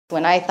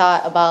When I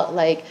thought about,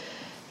 like,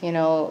 you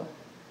know,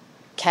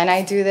 can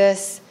I do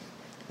this?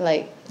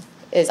 Like,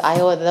 is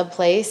Iowa the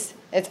place?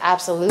 It's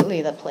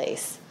absolutely the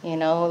place. You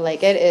know,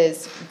 like, it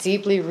is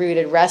deeply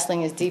rooted.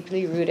 Wrestling is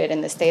deeply rooted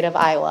in the state of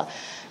Iowa.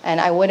 And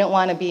I wouldn't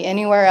want to be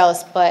anywhere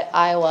else but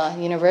Iowa,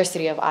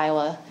 University of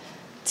Iowa,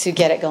 to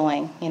get it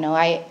going. You know,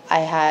 I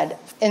had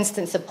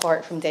instant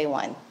support from day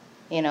one,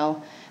 you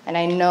know. And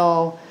I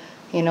know,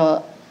 you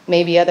know,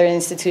 maybe other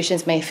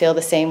institutions may feel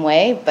the same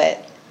way,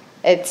 but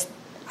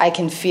I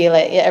can feel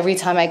it every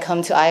time I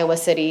come to Iowa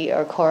City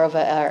or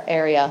Corova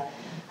area.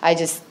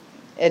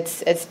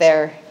 It's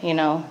there, you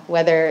know,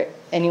 whether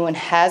anyone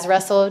has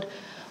wrestled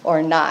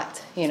or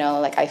not, you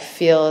know, like, I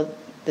feel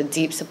the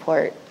deep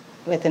support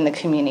within the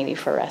community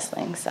for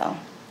wrestling. So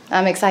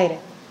I'm excited.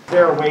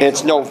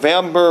 It's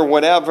November,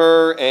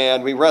 whatever,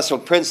 and we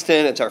wrestled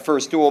Princeton. It's our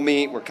first dual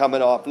meet. We're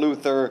coming off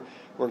Luther.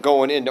 We're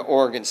going into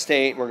Oregon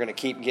State. We're going to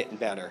keep getting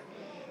better.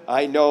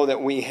 I know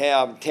that we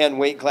have 10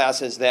 weight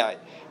classes, that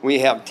we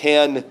have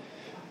 10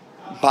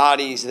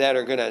 bodies that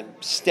are going to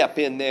step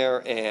in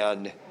there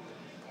and,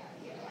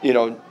 you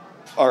know,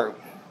 are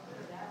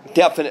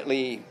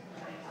definitely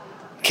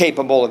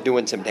capable of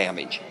doing some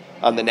damage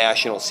on the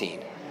national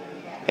scene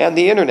and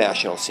the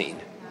international scene.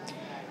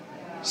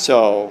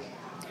 So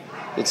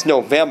it's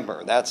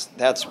November. That's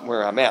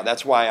where I'm at.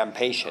 That's why I'm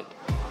patient.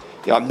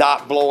 You know, I'm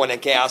not blowing a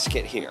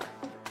gasket here.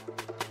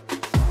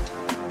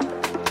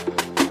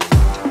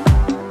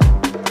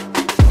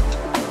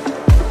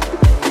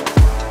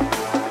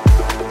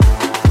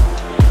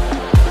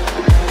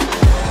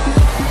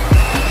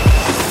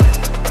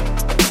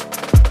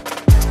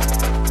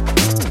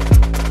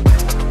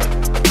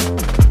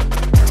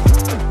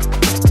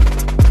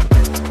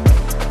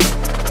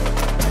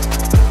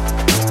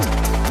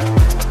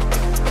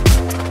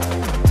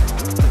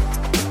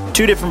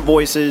 Two different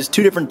voices,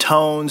 two different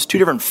tones, two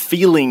different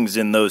feelings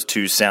in those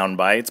two sound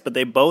bites, but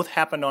they both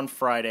happened on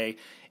Friday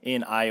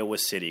in Iowa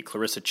City.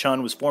 Clarissa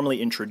Chun was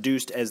formally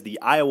introduced as the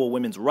Iowa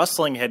women's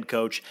wrestling head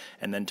coach,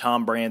 and then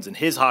Tom Brands and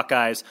his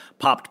Hawkeyes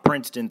popped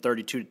Princeton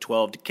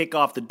 32-12 to kick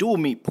off the dual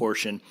meet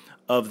portion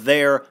of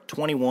their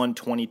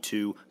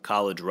 21-22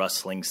 college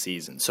wrestling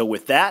season. So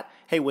with that,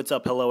 hey, what's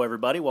up? Hello,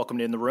 everybody. Welcome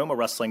to In the Room, a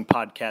wrestling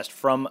podcast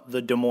from the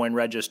Des Moines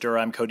Register.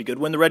 I'm Cody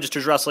Goodwin, the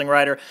Register's wrestling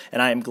writer,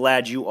 and I am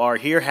glad you are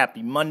here.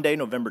 Happy Monday,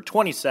 November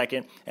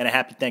 22nd, and a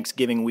happy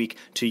Thanksgiving week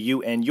to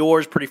you and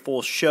yours. Pretty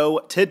full show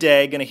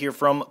today. Going to hear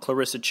from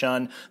Clarissa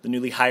Chun, the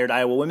newly hired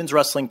Iowa women's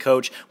wrestling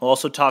coach. We'll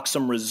also talk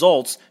some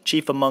results,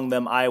 chief among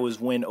them Iowa's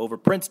win over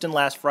Princeton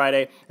last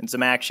Friday, and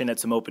some action at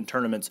some open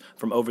tournaments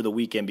from over the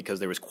weekend, because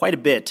there was quite a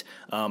bit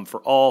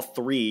for all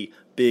three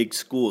big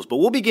schools. But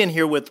we'll begin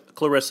here with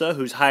Clarissa,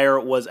 whose hire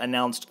was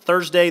announced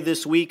Thursday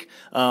this week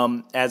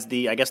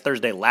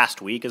Thursday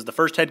last week, as the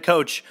first head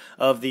coach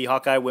of the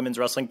Hawkeye women's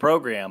wrestling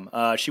program.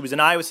 She was in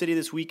Iowa City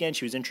this weekend.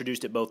 She was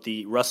introduced at both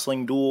the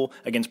wrestling duel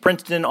against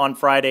Princeton on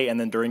Friday and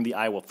then during the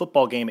Iowa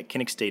football game at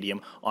Kinnick Stadium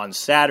on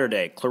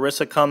Saturday.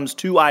 Clarissa comes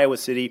to Iowa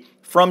City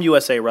from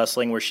USA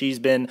Wrestling, where she's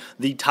been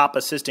the top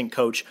assistant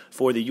coach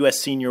for the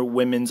U.S. Senior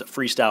Women's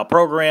Freestyle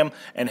Program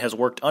and has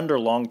worked under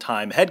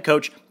longtime head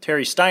coach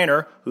Terry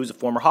Steiner, who's a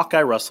former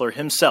Hawkeye wrestler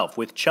himself.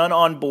 With Chun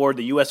on board,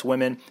 the U.S.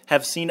 women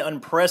have seen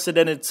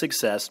unprecedented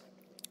success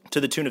to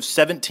the tune of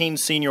 17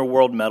 senior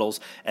world medals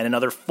and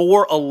another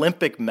 4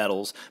 Olympic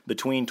medals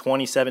between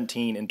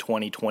 2017 and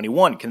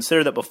 2021.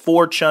 Consider that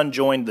before Chun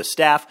joined the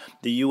staff,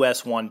 the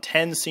U.S. won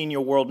 10 senior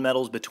world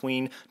medals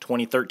between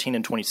 2013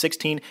 and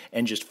 2016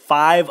 and just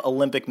 5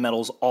 Olympic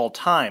medals all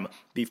time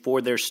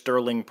before their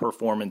sterling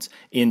performance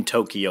in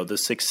Tokyo. The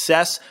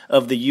success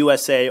of the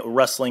USA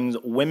Wrestling's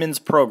women's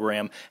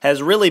program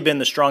has really been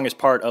the strongest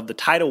part of the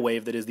tidal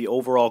wave that is the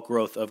overall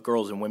growth of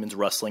girls and women's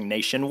wrestling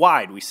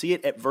nationwide. We see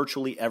it at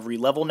virtually every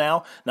level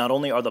now. Not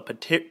only are the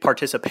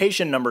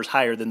participation numbers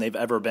higher than they've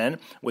ever been,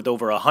 with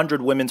over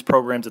 100 women's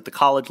programs at the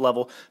college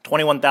level,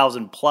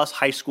 21,000 plus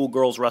high school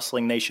girls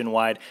wrestling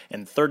nationwide,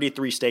 and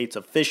 33 states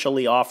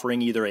officially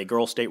offering either a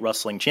Girls State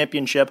Wrestling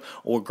Championship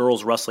or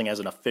girls wrestling as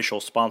an official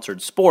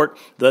sponsored sport.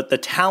 The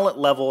talent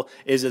level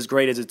is as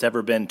great as it's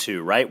ever been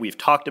too, right? We've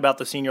talked about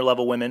the senior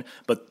level women,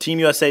 but Team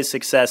USA's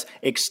success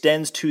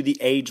extends to the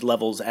age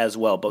levels as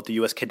well. Both the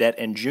U.S. cadet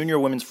and junior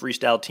women's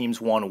freestyle teams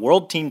won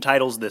world team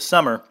titles this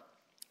summer.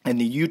 And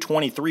the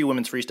U23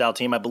 women's freestyle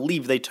team, I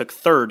believe they took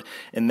third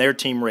in their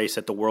team race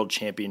at the World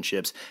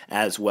Championships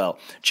as well.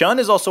 Chun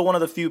is also one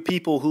of the few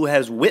people who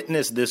has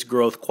witnessed this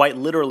growth quite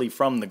literally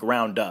from the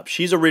ground up.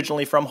 She's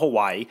originally from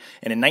Hawaii,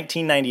 and in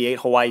 1998,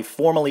 Hawaii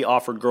formally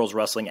offered girls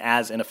wrestling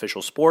as an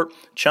official sport.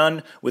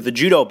 Chun, with a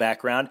judo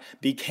background,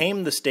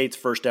 became the state's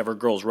first ever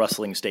girls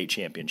wrestling state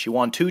champion. She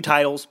won 2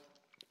 titles,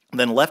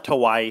 then left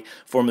Hawaii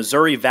for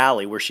Missouri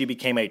Valley, where she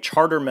became a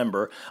charter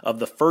member of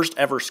the first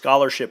ever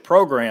scholarship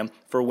program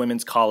for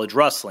women's college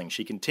wrestling.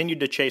 She continued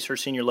to chase her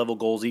senior level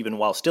goals even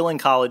while still in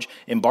college,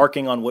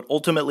 embarking on what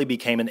ultimately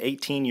became an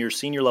 18-year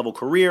senior level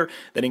career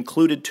that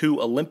included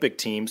 2 Olympic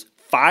teams,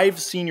 5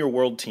 senior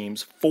world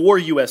teams, 4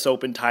 U.S.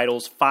 Open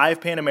titles,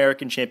 5 Pan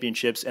American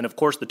championships, and of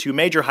course the 2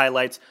 major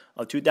highlights,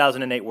 a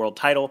 2008 world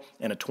title,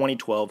 and a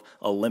 2012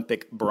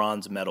 Olympic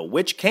bronze medal,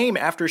 which came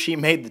after she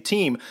made the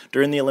team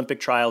during the Olympic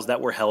trials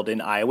that were held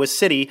in Iowa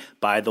City,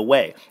 by the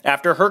way.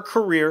 After her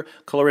career,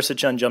 Clarissa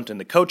Chun jumped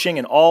into coaching,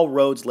 and all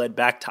roads led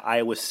back to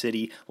Iowa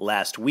City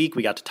last week.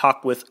 We got to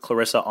talk with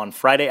Clarissa on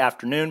Friday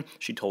afternoon.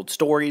 She told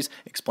stories,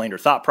 explained her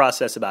thought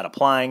process about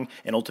applying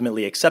and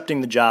ultimately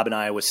accepting the job in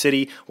Iowa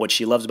City, what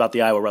she loves about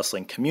the Iowa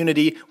wrestling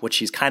community, what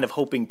she's kind of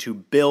hoping to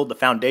build, the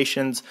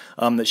foundations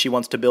that she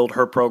wants to build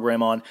her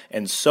program on,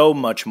 and so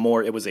much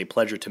more. It was a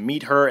pleasure to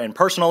meet her, and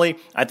personally,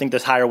 I think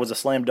this hire was a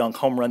slam dunk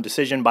home run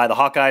decision by the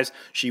Hawkeyes.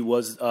 She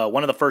was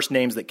one of the first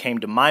names that came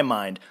to my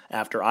mind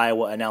after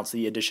Iowa announced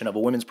the addition of a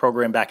women's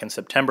program back in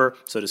September,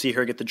 so to see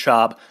her get the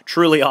job,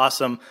 truly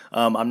awesome.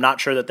 I'm not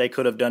sure that they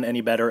could have done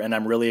any better, and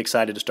I'm really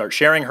excited to start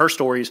sharing her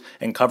stories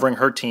and covering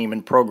her team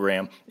and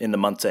program in the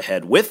months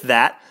ahead. With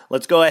that,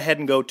 let's go ahead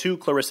and go to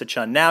Clarissa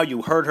Chun now.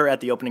 You heard her at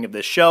the opening of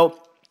this show,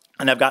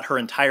 and I've got her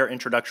entire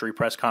introductory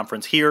press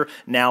conference here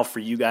now for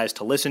you guys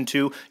to listen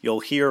to. You'll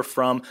hear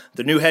from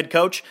the new head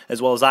coach,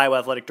 as well as Iowa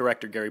Athletic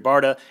Director Gary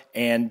Barta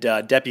and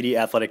Deputy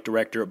Athletic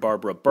Director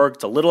Barbara Burke.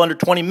 It's a little under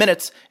 20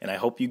 minutes, and I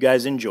hope you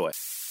guys enjoy.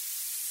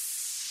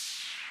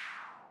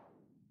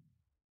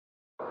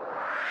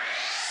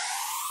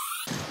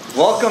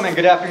 Welcome and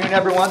good afternoon,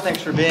 everyone.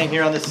 Thanks for being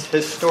here on this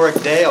historic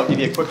day. I'll give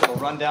you a quick little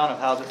rundown of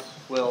how this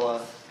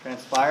will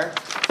transpire.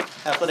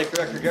 Athletic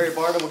Director Gary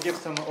Barta will give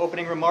some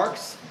opening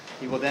remarks.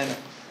 He will then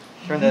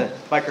turn the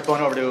microphone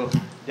over to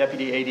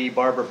Deputy AD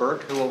Barbara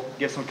Burke, who will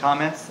give some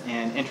comments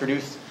and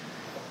introduce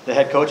the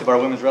head coach of our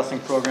women's wrestling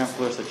program,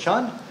 Clarissa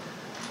Chun.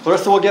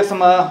 Clarissa will give some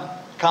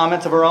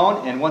comments of her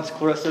own, and once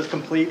Clarissa is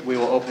complete, we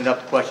will open it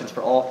up to questions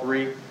for all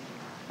three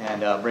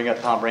and bring up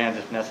Tom Brands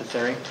if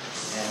necessary.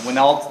 And when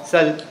all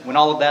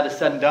of that is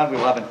said and done, we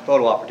will have a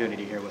photo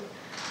opportunity here with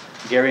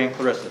Gary and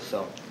Clarissa.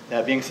 So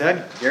that being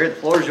said, Gary, the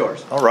floor is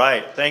yours. All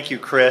right. Thank you,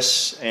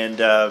 Chris. And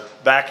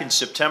back in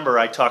September,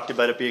 I talked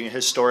about it being a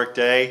historic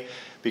day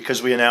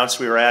because we announced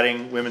we were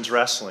adding women's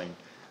wrestling.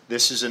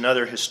 This is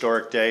another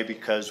historic day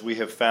because we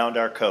have found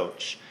our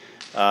coach.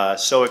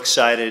 So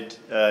excited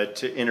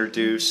to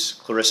introduce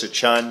Clarissa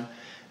Chun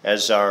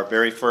as our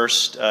very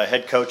first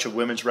head coach of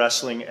women's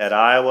wrestling at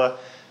Iowa.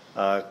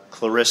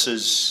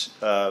 Clarissa's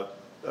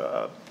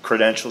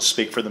credentials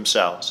speak for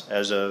themselves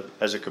as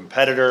a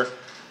competitor,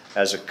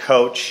 as a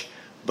coach.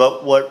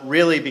 But what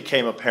really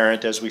became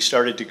apparent as we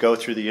started to go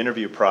through the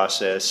interview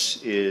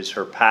process is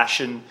her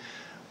passion,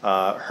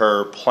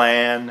 her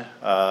plan,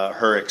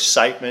 her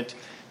excitement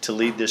to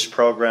lead this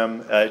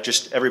program.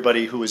 Just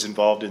everybody who was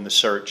involved in the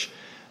search,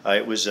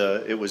 it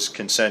was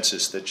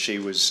consensus that she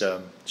was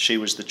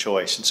the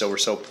choice, and so we're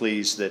so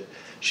pleased that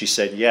she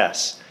said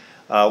yes.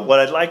 What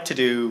I'd like to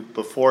do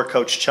before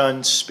Coach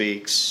Chun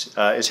speaks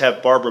is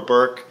have Barbara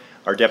Burke,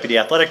 our Deputy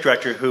Athletic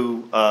Director,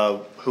 who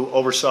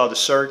oversaw the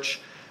search,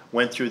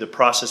 went through the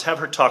process, have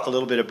her talk a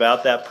little bit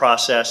about that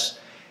process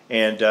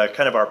and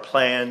kind of our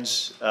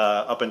plans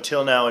up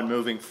until now and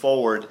moving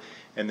forward,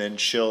 and then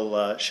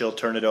she'll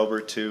turn it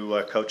over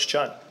to Coach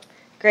Chun.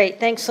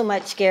 Great. Thanks so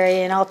much, Gary.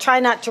 And I'll try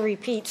not to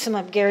repeat some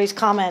of Gary's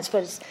comments,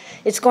 but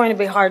it's going to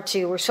be hard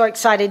to. We're so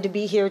excited to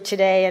be here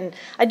today. And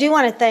I do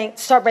want to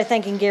start by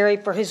thanking Gary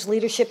for his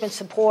leadership and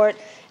support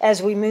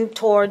as we move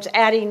towards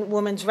adding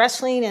women's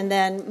wrestling and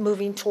then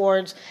moving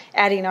towards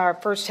adding our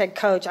first head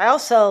coach. I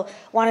also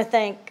want to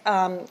thank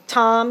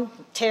Tom,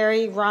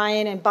 Terry,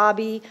 Ryan, and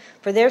Bobby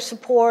for their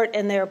support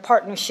and their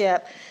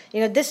partnership.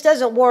 You know, this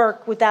doesn't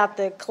work without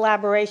the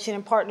collaboration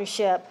and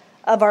partnership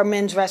of our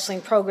men's wrestling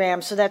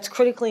program. So that's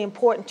critically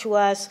important to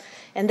us.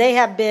 And they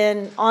have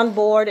been on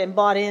board and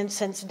bought in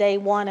since day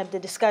one of the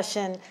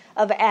discussion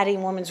of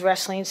adding women's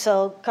wrestling.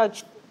 So,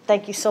 Coach,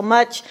 thank you so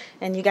much.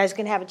 And you guys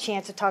can have a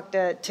chance to talk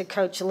to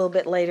Coach a little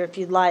bit later if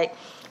you'd like.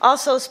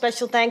 Also,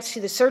 special thanks to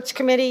the search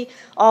committee,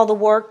 all the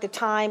work, the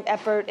time,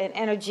 effort, and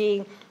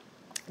energy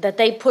that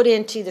they put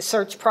into the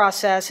search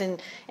process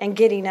and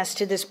getting us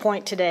to this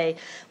point today.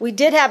 We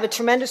did have a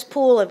tremendous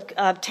pool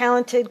of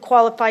talented,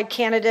 qualified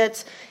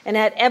candidates, and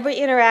at every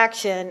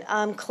interaction,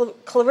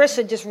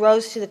 Clarissa just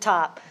rose to the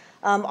top.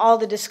 All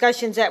the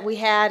discussions that we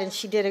had, and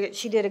she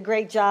did a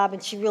great job,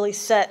 and she really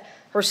set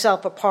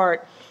herself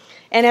apart.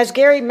 And as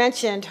Gary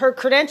mentioned, her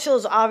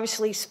credentials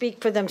obviously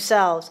speak for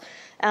themselves.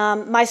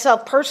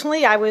 Myself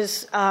personally, I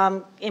was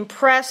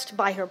impressed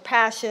by her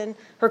passion,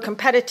 her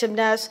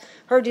competitiveness,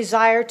 her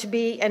desire to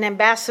be an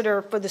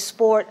ambassador for the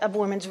sport of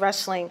women's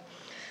wrestling.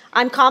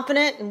 I'm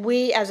confident, and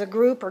we as a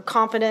group are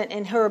confident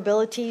in her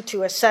ability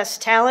to assess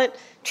talent,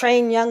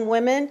 train young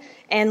women,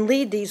 and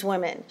lead these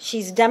women.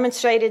 She's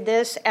demonstrated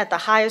this at the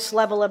highest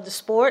level of the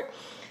sport.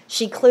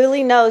 She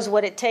clearly knows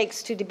what it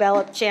takes to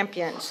develop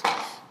champions.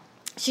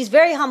 She's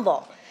very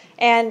humble.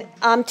 And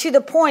to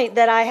the point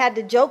that I had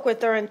to joke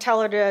with her and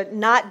tell her to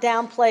not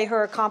downplay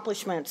her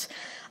accomplishments.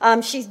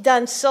 She's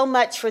done so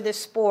much for this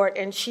sport,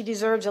 and she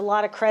deserves a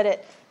lot of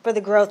credit for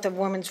the growth of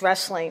women's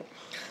wrestling.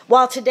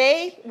 While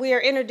today we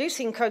are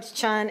introducing Coach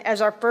Chun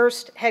as our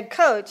first head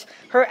coach,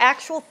 her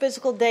actual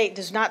physical date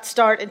does not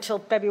start until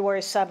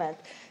February 7th.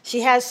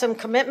 She has some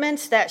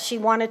commitments that she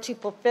wanted to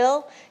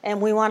fulfill,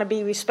 and we want to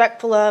be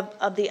respectful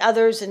of the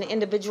others and the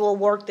individual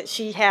work that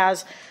she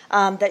has,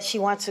 that she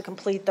wants to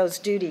complete those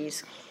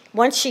duties.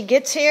 Once she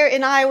gets here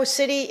in Iowa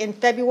City in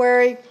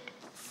February,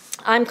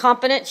 I'm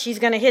confident she's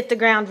going to hit the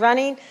ground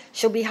running.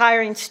 She'll be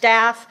hiring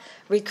staff,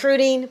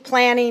 recruiting,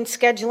 planning,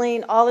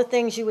 scheduling, all the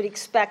things you would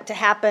expect to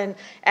happen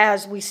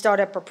as we start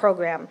up a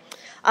program.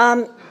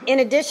 In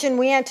addition,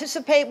 we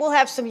anticipate we'll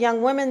have some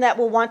young women that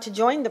will want to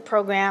join the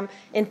program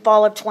in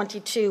fall of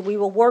 22. We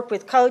will work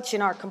with Coach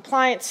and our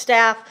compliance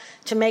staff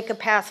to make a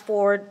path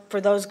forward for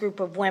those group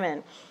of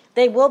women.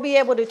 They will be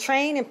able to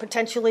train and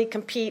potentially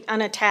compete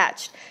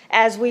unattached.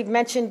 As we've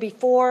mentioned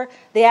before,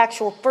 the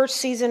actual first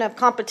season of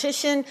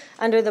competition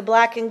under the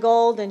Black and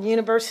Gold and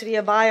University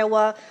of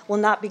Iowa will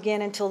not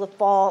begin until the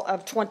fall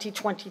of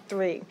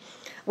 2023.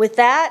 With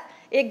that,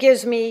 it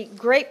gives me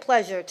great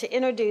pleasure to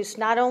introduce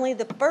not only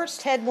the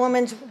first head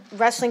women's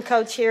wrestling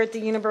coach here at the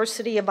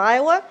University of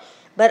Iowa,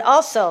 but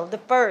also the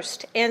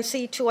first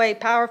NC2A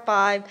Power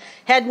 5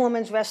 head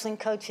women's wrestling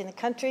coach in the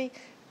country,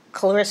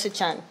 Clarissa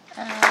Chun.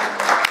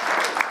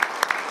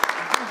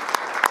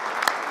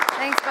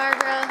 Thanks,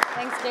 Barbara.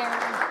 Thanks,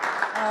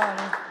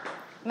 Darren.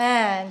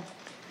 Man,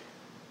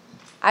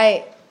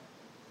 I'm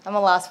a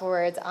loss for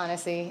words,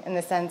 honestly, in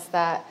the sense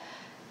that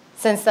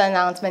since the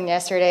announcement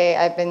yesterday,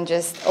 I've been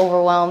just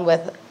overwhelmed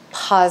with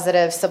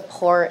positive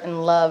support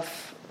and love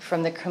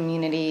from the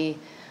community,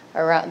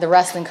 around the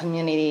wrestling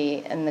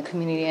community and the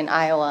community in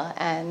Iowa.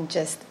 And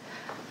just,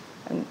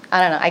 I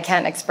don't know, I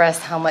can't express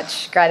how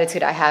much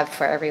gratitude I have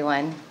for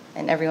everyone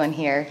and everyone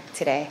here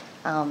today.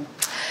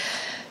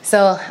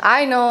 So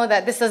I know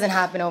that this doesn't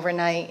happen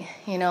overnight.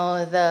 You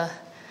know,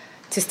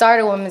 to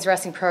start a women's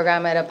wrestling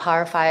program at a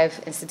Power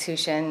 5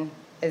 institution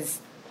is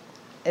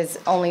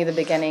only the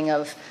beginning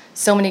of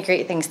so many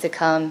great things to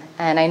come.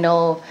 And I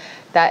know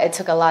that it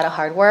took a lot of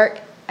hard work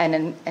and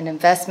an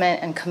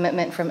investment and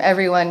commitment from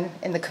everyone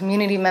in the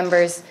community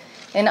members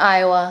in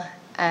Iowa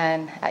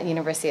and at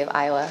University of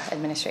Iowa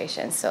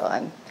administration.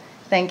 So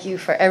thank you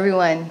for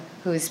everyone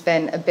who's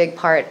been a big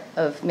part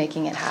of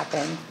making it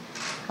happen.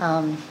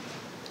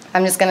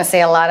 I'm just going to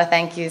say a lot of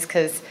thank yous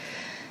because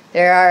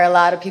there are a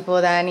lot of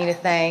people that I need to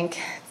thank,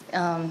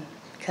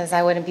 because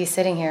I wouldn't be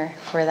sitting here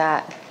for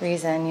that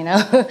reason, you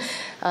know.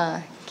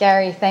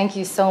 Gary, thank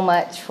you so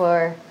much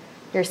for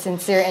your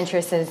sincere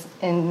interest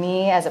in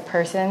me as a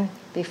person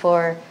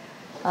before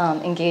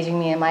engaging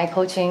me in my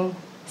coaching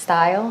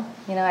style.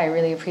 You know, I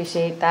really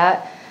appreciate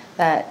that,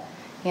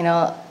 you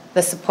know,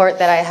 the support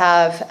that I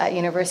have at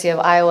University of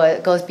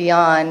Iowa goes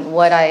beyond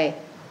what I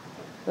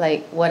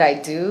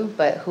do,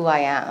 but who I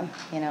am,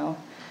 you know.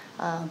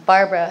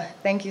 Barbara,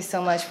 thank you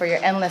so much for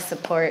your endless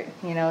support,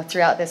 you know,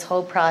 throughout this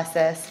whole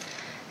process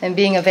and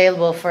being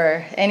available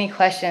for any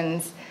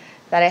questions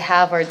that I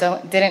have or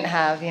didn't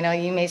have. You know,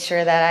 you made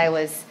sure that I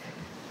was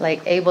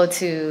able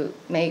to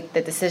make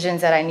the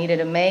decisions that I needed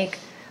to make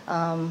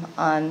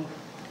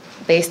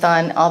based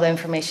on all the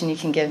information you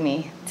can give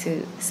me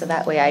so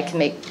that way I can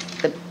make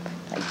the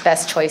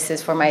best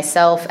choices for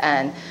myself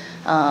and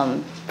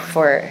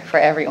for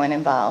everyone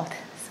involved.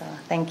 So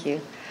thank you.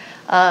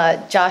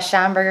 Josh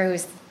Schamberger,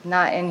 who's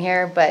not in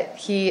here, but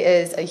he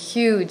is a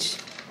huge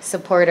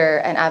supporter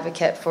and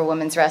advocate for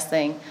women's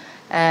wrestling.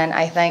 And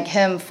I thank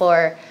him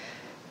for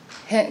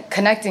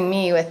connecting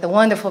me with the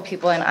wonderful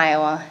people in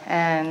Iowa.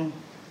 And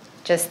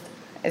just,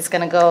 it's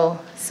going to go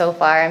so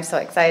far. I'm so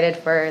excited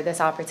for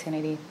this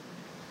opportunity.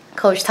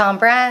 Coach Tom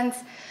Brands,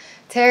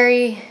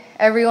 Terry,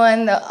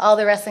 everyone, all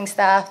the wrestling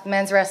staff,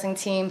 men's wrestling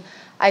team,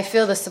 I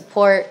feel the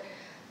support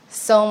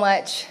so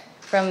much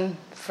from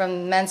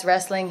men's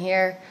wrestling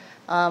here.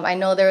 I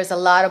know there was a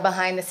lot of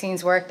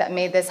behind-the-scenes work that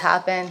made this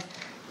happen.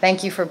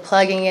 Thank you for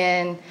plugging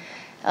in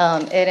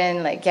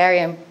Gary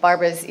and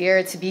Barbara's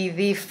ear to be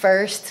the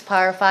first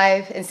Power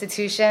 5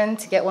 institution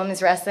to get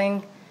women's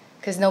wrestling,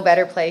 because no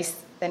better place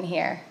than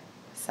here.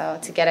 So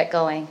to get it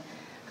going.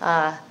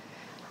 I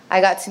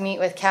got to meet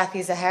with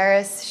Kathy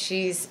Zaharis.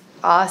 She's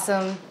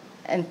awesome,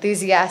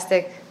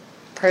 enthusiastic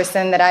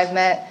person that I've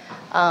met,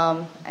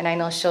 and I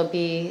know she'll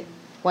be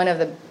one of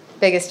the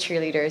biggest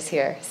cheerleaders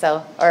here,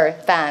 or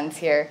fans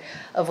here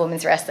of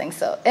women's wrestling.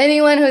 So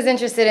anyone who's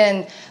interested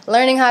in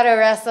learning how to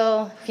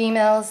wrestle,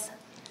 females,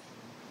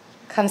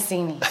 come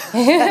see me.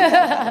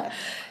 To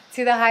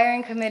the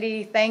hiring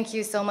committee, thank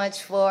you so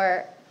much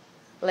for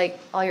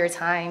all your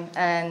time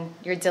and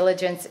your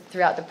diligence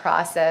throughout the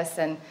process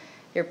and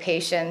your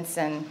patience,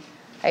 and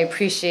I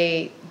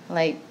appreciate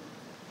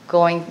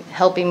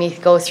helping me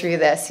go through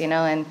this, you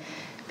know, and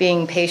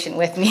being patient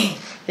with me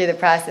through the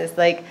process.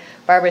 Like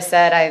Barbara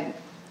said, I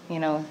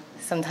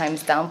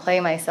sometimes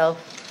downplay myself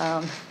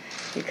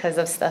because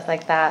of stuff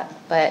like that.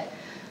 But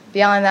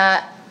beyond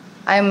that,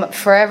 I'm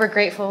forever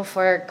grateful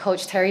for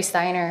Coach Terry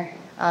Steiner.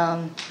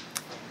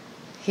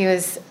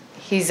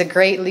 He's a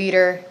great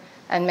leader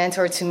and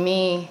mentor to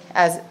me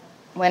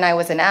when I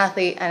was an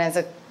athlete and as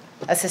an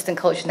assistant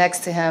coach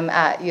next to him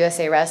at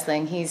USA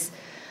Wrestling. He's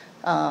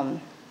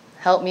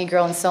helped me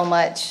grow in so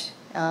much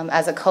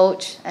as a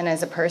coach and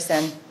as a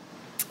person.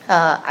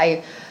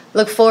 I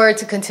look forward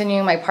to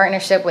continuing my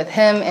partnership with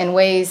him in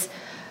ways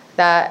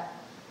that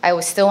I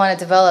would still want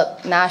to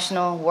develop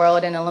national,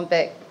 world, and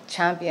Olympic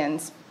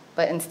champions,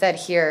 but instead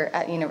here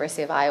at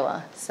University of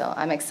Iowa. So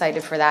I'm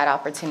excited for that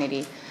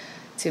opportunity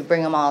to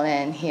bring them all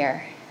in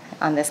here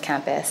on this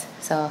campus.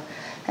 So,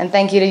 and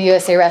thank you to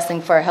USA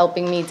Wrestling for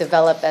helping me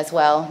develop as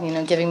well,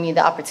 giving me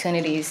the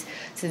opportunities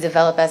to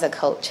develop as a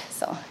coach.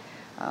 So,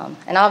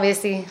 and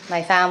obviously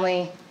my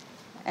family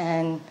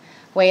and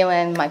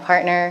Waylon, my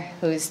partner,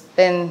 who's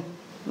been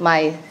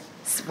my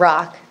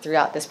rock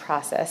throughout this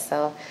process.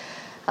 So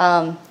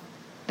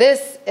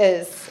this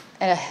is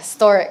a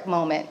historic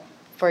moment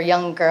for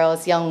young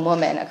girls, young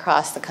women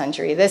across the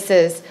country. This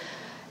is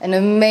an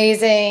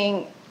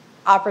amazing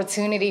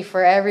opportunity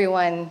for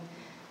everyone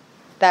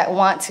that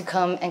want to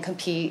come and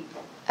compete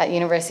at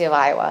University of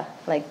Iowa.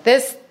 Like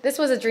this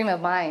was a dream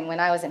of mine when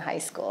I was in high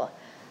school.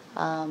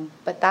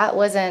 But that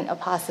wasn't a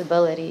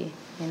possibility.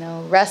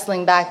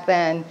 Wrestling back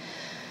then,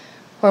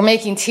 we're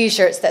making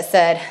t-shirts that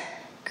said,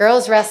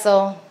 girls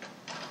wrestle,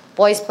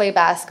 boys play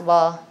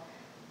basketball,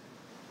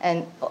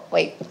 and,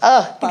 I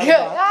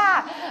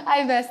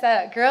messed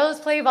that up. Girls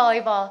play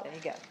volleyball. There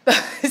you go.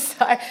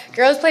 Sorry.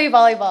 Girls play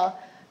volleyball,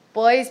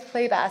 boys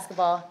play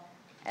basketball,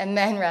 and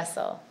men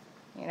wrestle.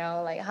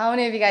 How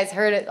many of you guys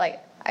heard it?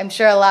 I'm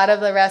sure a lot of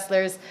the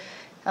wrestlers,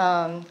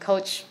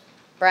 Coach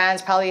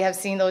Brands probably have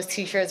seen those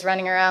t-shirts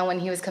running around when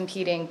he was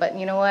competing. But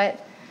you know what?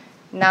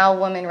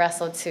 Now women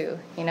wrestle too,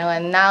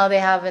 and now they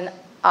have an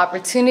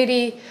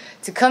opportunity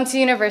to come to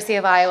University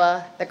of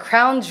Iowa. The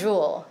crown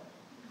jewel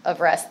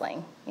of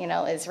wrestling,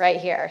 is right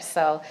here.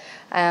 So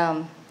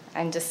I'm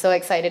just so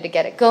excited to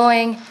get it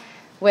going.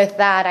 With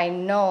that, I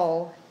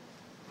know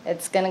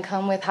it's going to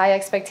come with high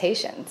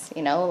expectations,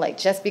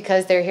 just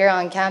because they're here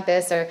on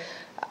campus or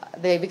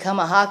they become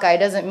a Hawkeye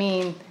doesn't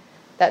mean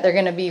that they're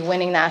going to be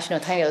winning national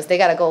titles. They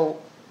got to go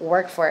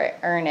work for it,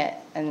 earn it,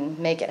 and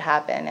make it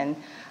happen. And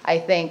I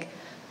think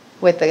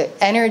with the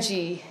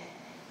energy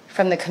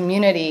from the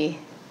community,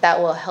 that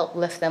will help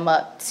lift them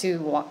up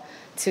to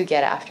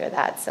get after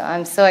that. So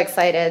I'm so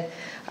excited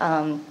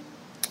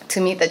to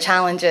meet the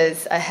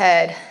challenges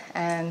ahead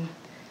and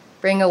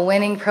bring a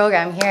winning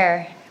program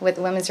here with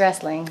women's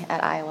wrestling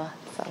at Iowa.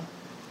 So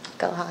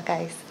go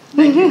Hawkeyes.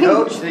 Thank you,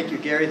 Coach. Thank you,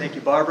 Gary. Thank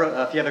you,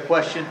 Barbara. If you have a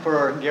question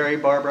for Gary,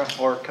 Barbara,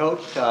 or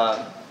Coach,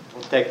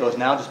 we'll take those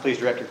now. Just please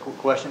direct your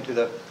question to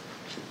the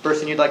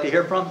person you'd like to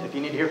hear from. If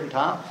you need to hear from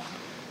Tom,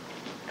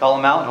 call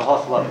him out and he'll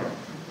hustle up here.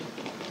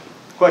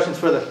 Questions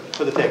for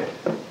the table?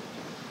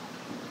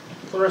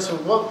 Clarissa,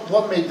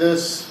 what made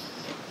this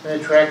an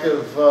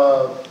attractive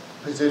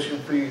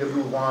position for you to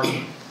move on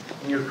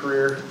in your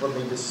career? What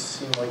made this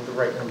seem like the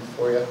right move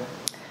for you?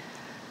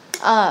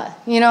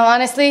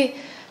 Honestly,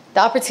 the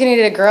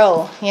opportunity to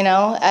grow,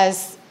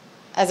 as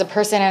a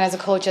person and as a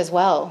coach as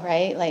well,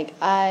 right?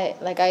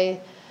 I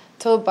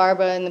told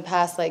Barbara in the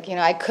past,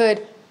 I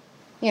could,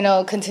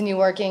 continue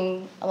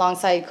working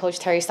alongside Coach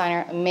Terry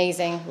Steiner.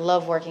 Amazing,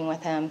 love working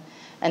with him,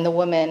 and the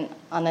women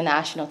on the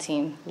national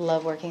team,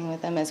 love working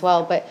with them as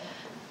well. But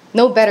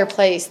no better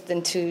place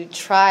than to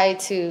try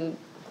to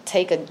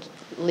take a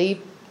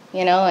leap,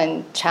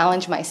 and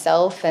challenge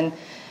myself and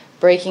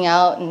breaking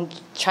out and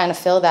trying to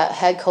fill that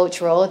head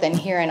coach role than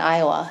here in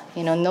Iowa.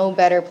 No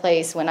better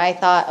place. When I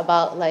thought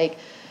about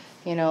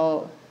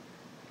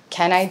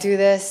can I do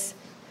this?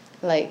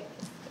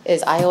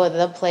 Is Iowa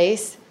the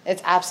place?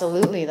 It's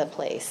absolutely the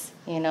place.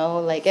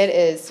 It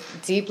is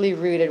deeply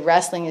rooted.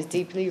 Wrestling is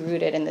deeply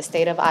rooted in the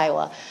state of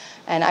Iowa.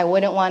 And I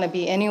wouldn't want to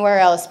be anywhere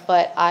else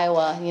but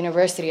Iowa,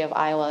 University of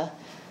Iowa,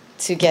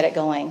 to get it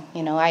going.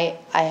 I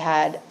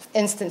had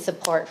instant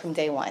support from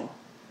day one,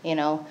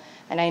 and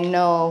I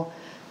know,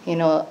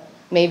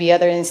 maybe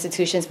other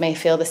institutions may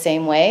feel the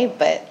same way,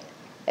 but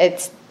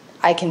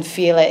I can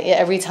feel it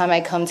every time I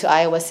come to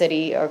Iowa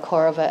City or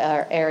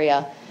Corova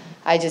area.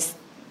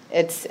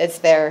 It's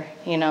there,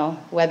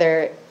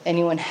 whether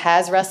anyone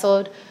has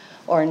wrestled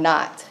or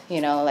not,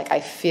 I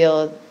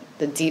feel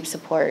the deep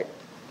support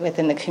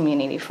within the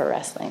community for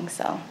wrestling.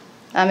 So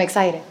I'm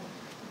excited.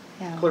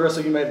 Yeah.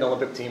 Clarissa, you made an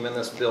Olympic team in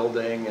this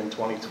building in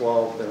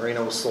 2012. The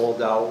arena was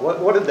sold out.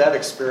 What did that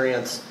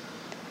experience,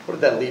 what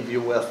did that leave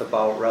you with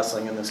about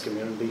wrestling in this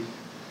community?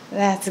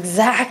 That's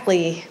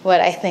exactly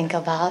what I think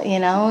about,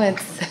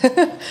 It's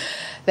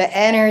the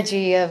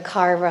energy of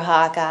Carver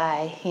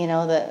Hawkeye,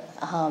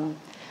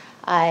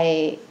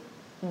 I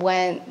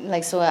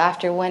went, so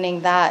after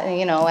winning that,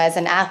 as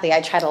an athlete, I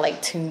try to,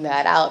 tune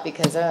that out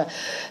because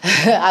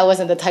I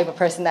wasn't the type of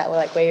person that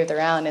would, waved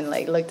around and,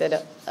 looked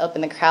up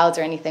in the crowds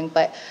or anything.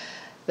 But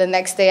the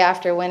next day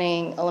after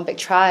winning Olympic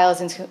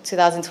trials in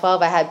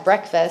 2012, I had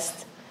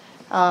breakfast.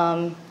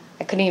 I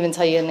couldn't even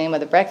tell you the name of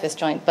the breakfast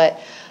joint, but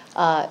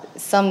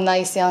some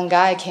nice young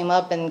guy came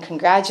up and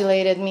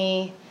congratulated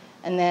me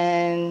and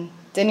then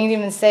didn't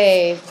even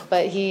say,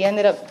 but he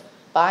ended up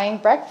buying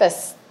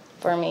breakfast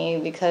for me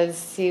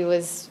because he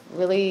was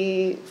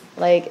really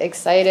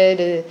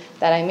excited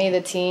that I made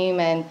the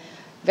team and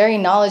very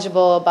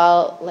knowledgeable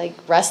about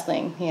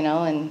wrestling,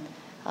 and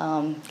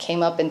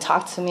came up and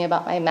talked to me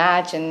about my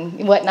match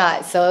and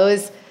whatnot. So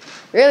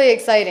really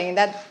exciting.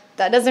 That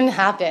doesn't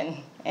happen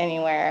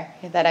anywhere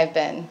that I've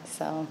been.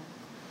 So.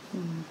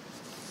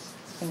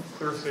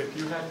 Clarissa, if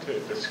you had to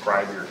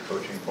describe your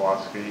coaching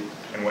philosophy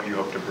and what you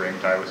hope to bring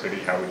to Iowa City,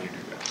 how would you do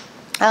that?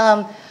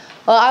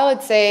 Well, I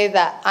would say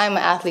that I'm an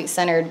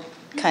athlete-centered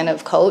kind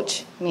of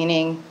coach,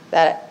 meaning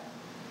that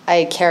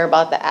I care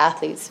about the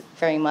athletes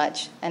very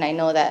much, and I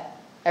know that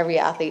every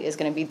athlete is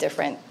going to be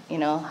different,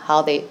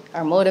 how they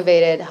are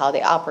motivated, how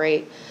they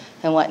operate,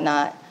 and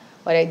whatnot.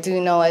 What I do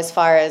know as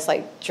far as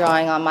like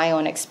drawing on my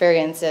own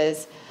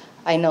experiences,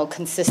 I know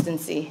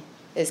consistency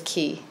is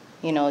key,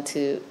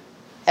 to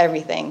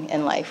everything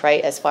in life,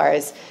 right? As far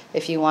as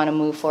if you want to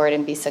move forward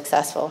and be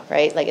successful,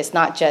 right? Like it's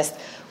not just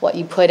what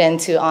you put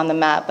into on the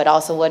mat, but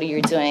also what are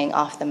you doing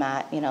off the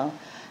mat,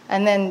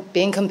 And then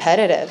being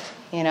competitive,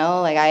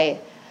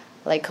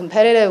 like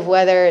competitive,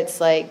 whether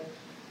it's like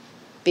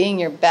being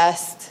your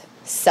best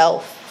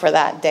self for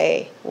that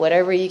day,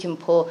 whatever you can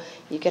pull.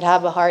 You could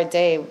have a hard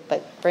day,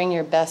 but bring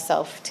your best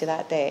self to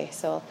that day.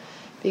 So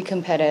be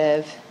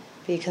competitive,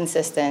 be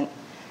consistent,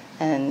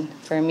 and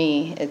for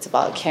me, it's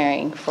about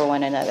caring for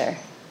one another.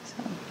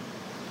 So.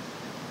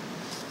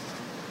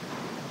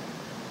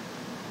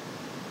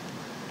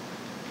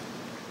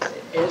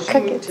 As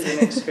you move to the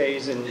next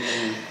phase in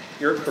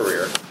your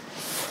career,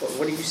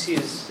 what do you see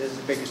as the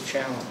biggest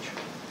challenge?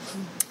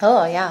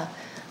 Oh, yeah.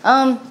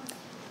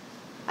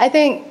 I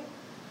think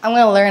I'm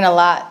going to learn a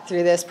lot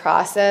through this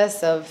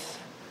process of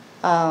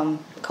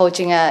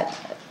coaching at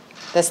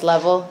this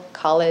level,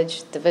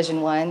 college,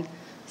 Division I.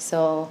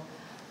 So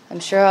I'm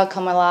sure I'll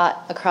come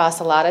across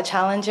a lot of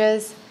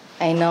challenges.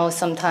 I know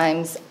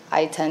sometimes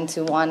I tend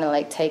to want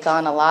to take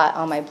on a lot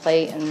on my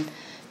plate and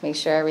make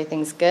sure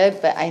everything's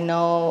good, but I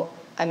know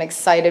I'm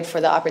excited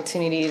for the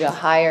opportunity to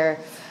hire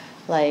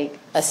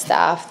a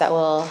staff that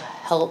will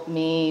help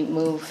me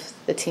move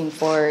the team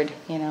forward,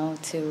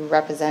 to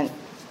represent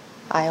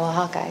Iowa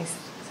Hawkeyes.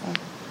 So.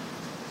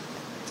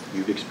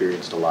 You've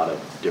experienced a lot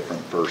of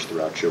different firsts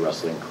throughout your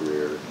wrestling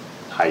career,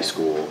 high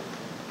school,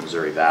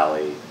 Missouri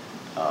Valley,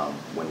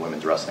 when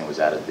women's wrestling was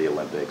added to the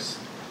Olympics.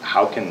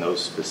 How can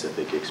those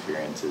specific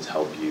experiences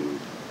help you,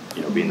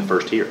 being the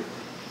first here?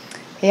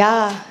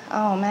 Yeah.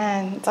 Oh,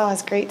 man. It's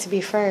always great to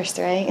be first,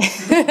 right?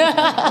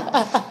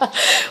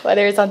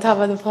 Whether it's on top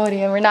of the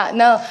podium or not.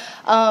 No.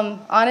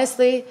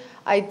 Honestly,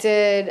 I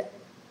did,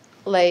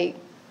 I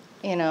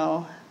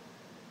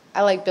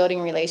like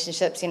building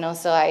relationships,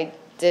 so I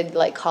did,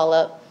 call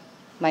up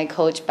my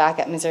coach back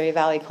at Missouri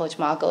Valley, Coach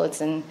Mark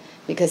Oates, and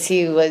because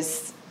he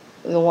was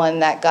the one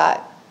that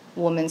got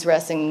women's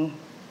wrestling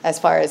as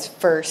far as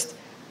first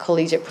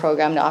collegiate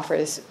program to offer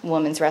his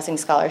women's wrestling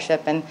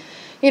scholarship, and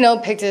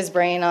picked his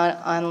brain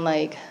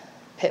on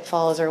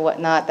pitfalls or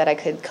whatnot that I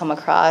could come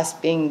across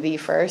being the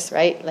first,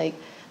 right?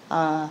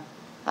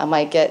 I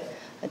might get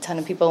a ton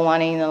of people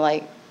wanting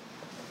to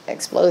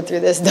explode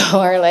through this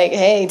door,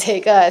 hey,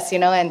 take us,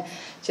 and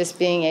just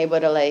being able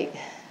to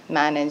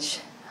manage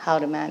how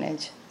to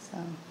manage. So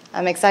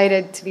I'm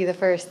excited to be the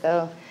first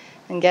though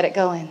and get it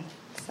going.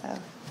 So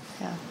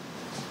yeah.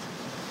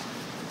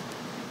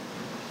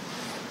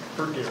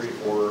 For Gary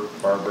or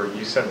Barbara,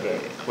 you said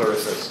that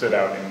Clarissa stood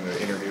out in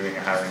the interviewing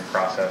and hiring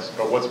process,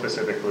 but what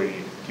specifically,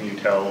 can you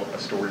tell a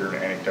story or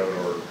an anecdote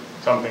or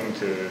something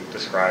to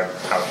describe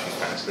how she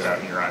kind of stood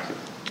out in your eyes?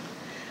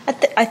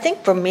 I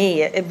think for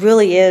me, it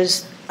really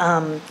is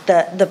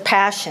the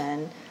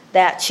passion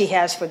that she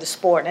has for the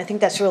sport, and I think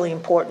that's really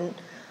important.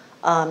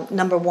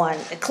 Number one,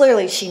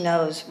 clearly she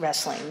knows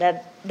wrestling.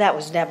 That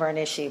was never an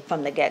issue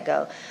from the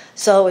get-go.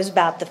 So it was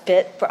about the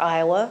fit for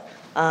Iowa.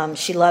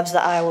 She loves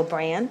the Iowa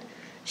brand.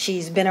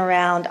 She's been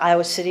around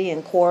Iowa City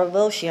and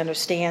Coralville. She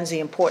understands the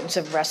importance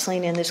of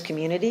wrestling in this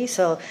community.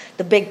 So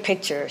the big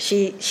picture,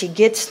 she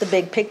gets the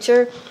big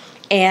picture.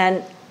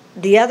 And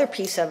the other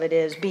piece of it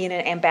is being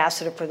an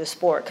ambassador for the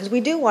sport, because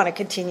we do want to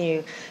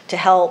continue to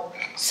help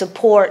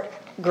support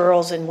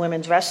girls and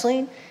women's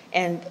wrestling.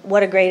 And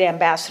what a great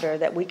ambassador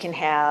that we can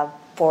have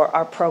for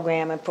our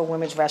program and for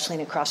women's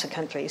wrestling across the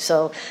country.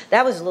 So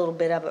that was a little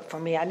bit of it for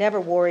me. I never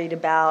worried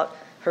about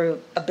her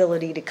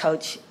ability to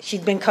coach.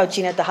 She's been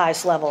coaching at the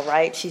highest level,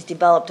 right? She's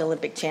developed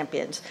Olympic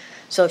champions.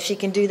 So if she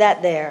can do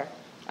that there,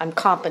 I'm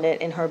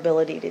confident in her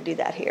ability to do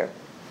that here.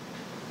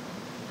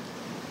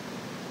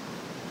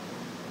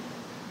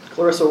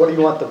 Clarissa, what do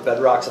you want the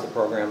bedrocks of the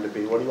program to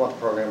be? What do you want the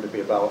program to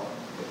be about?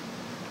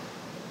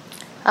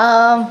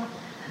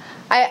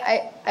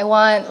 I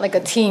want a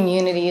team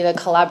unity, a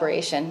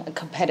collaboration, a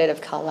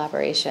competitive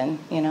collaboration,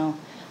 and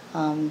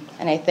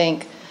I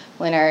think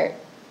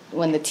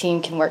when the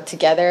team can work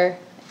together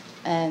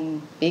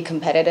and be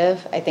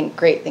competitive, I think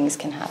great things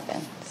can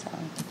happen. So.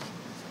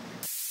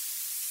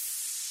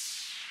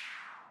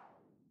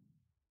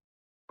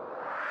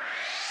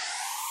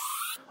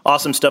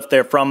 Awesome stuff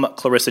there from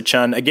Clarissa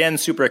Chun. Again,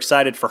 super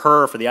excited for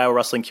her, for the Iowa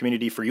wrestling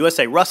community, for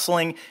USA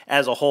Wrestling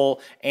as a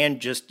whole,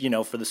 and just,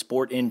 for the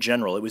sport in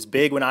general. It was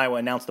big when Iowa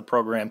announced the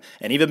program,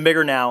 and even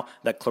bigger now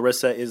that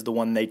Clarissa is the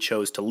one they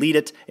chose to lead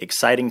it.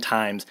 Exciting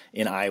times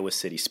in Iowa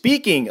City.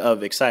 Speaking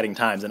of exciting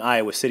times in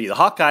Iowa City, the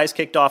Hawkeyes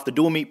kicked off the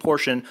dual meet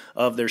portion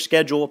of their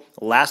schedule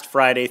last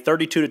Friday,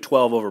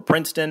 32-12 over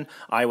Princeton.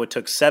 Iowa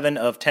took 7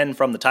 of 10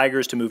 from the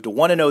Tigers to move to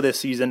 1-0 this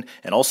season,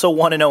 and also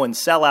 1-0 in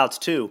sellouts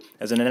too,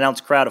 as an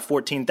announced crowd of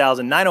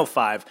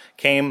 14,905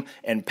 came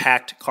and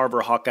packed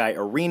Carver Hawkeye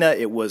Arena.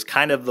 It was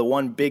kind of the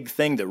one big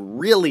thing that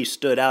really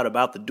stood out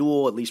about the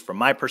duel, at least from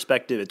my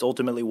perspective. It's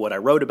ultimately what I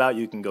wrote about.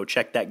 You can go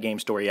check that game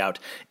story out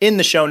in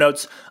the show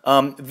notes.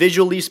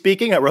 Visually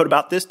speaking, I wrote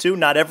about this too.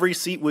 Not every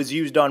seat was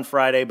used on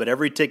Friday, but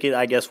every ticket,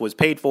 I guess, was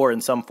paid for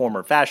in some form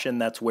or fashion.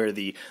 That's where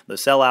the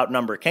sellout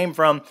number came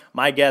from.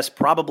 My guess,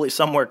 probably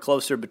somewhere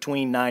closer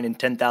between 9,000 and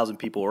 10,000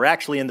 people were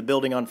actually in the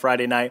building on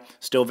Friday night.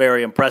 Still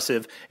very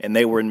impressive, and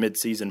they were in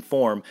midseason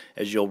form,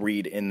 as you'll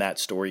read in that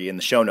story in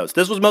the show notes.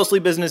 This was mostly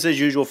business as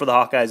usual for the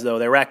Hawkeyes, though.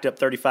 They racked up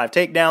 35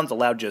 takedowns,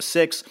 allowed just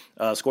 6,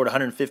 scored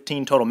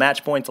 115 total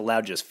match points,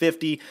 allowed just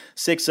 50.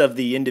 6 of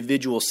the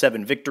individual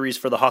 7 victories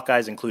for the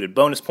Hawkeyes included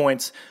bonus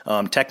points.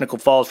 Technical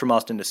falls from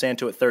Austin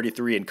DeSanto at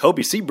 33 and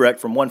Kobe Seabrecht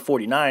from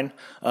 149.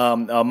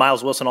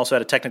 Miles Wilson also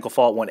had a technical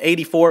fall at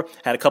 184.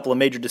 Had a couple of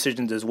major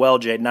decisions as well.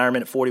 Jade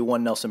Nyerman at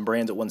 41, Nelson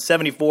Brands at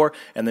 174,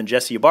 and then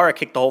Jesse Ibarra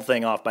kicked the whole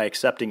thing off by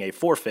accepting a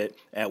forfeit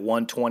at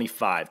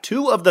 125.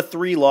 2 of the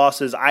 3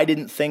 losses I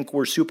didn't think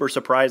were super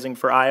surprising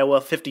for Iowa.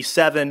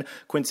 57,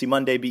 Quincy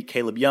Monday beat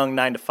Caleb Young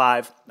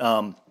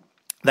 9-5.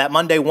 That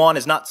Monday one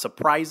is not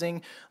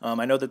surprising.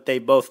 I know that they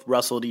both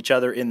wrestled each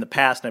other in the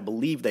past, and I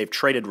believe they've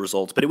traded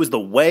results. But it was the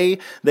way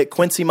that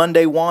Quincy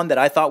Monday won that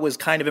I thought was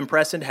kind of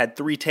impressive. Had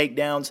 3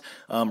 takedowns,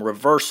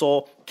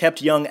 reversal,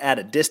 kept Young at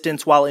a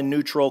distance while in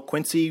neutral.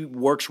 Quincy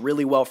works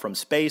really well from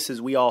space,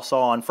 as we all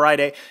saw on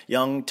Friday.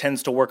 Young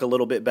tends to work a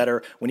little bit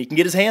better when he can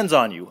get his hands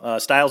on you.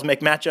 Styles make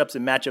matchups,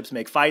 and matchups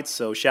make fights,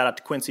 so shout out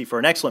to Quincy for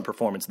an excellent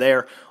performance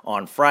there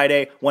on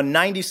Friday.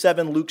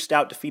 197, Luke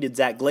Stout defeated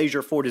Zach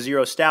Glazier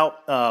 4-0.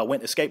 Stout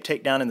went escape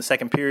takedown in the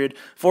second period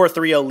for a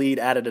 3-0 lead,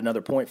 added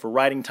another point for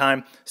riding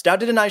time. Stout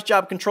did a nice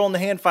job controlling the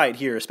hand fight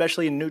here,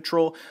 especially in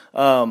neutral.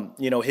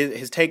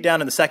 His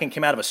takedown in the second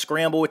came out of a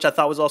scramble, which I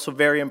thought was also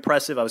very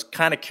impressive. I was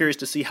kind of curious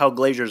to see how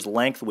Glazier's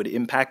length would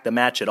impact the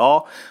match at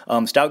all.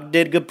 Stout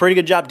did a pretty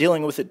good job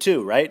dealing with it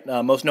too, right?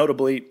 Most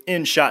notably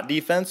in shot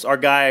defense. Our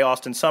guy,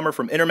 Austin Summer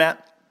from Intermat,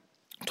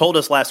 told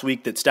us last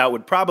week that Stout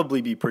would probably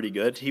be pretty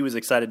good. He was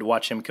excited to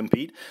watch him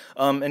compete,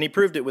 and he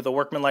proved it with a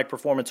workmanlike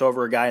performance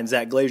over a guy in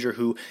Zach Glazier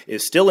who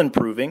is still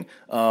improving,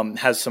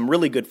 has some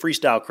really good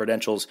freestyle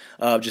credentials,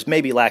 just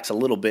maybe lacks a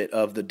little bit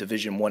of the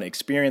Division I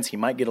experience. He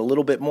might get a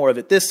little bit more of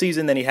it this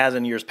season than he has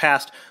in years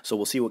past, so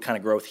we'll see what kind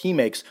of growth he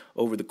makes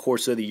over the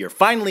course of the year.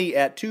 Finally,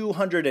 at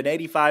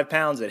 285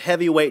 pounds at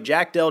heavyweight,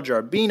 Jack Del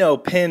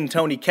Garbino pinned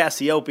Tony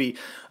Cassioppi.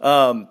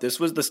 This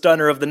was the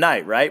stunner of the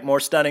night, right? More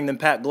stunning than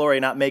Pat Glory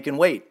not making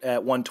weight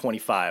at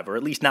 125, or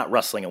at least not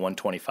wrestling at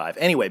 125.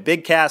 Anyway,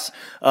 Big Cass,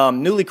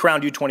 newly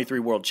crowned U23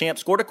 world champ,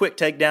 scored a quick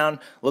takedown.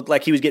 Looked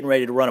like he was getting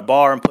ready to run a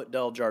bar and put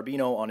Del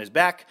Garbino on his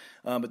back,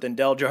 but then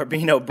Del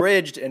Garbino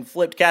bridged and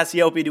flipped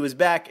Cassioppi to his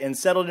back and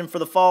settled him for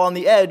the fall on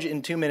the edge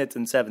in 2 minutes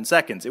and 7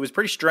 seconds. It was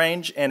pretty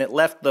strange, and it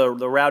left the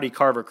Rowdy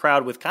Carver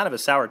crowd with kind of a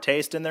sour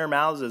taste in their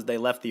mouths as they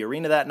left the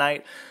arena that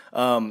night.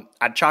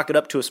 I'd chalk it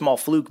up to a small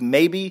fluke,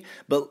 maybe,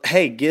 but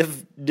hey,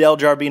 give Del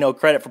Garbino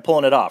credit for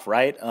pulling it off,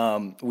 right?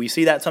 We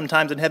see that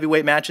sometimes in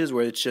heavyweight matches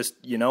where it's just,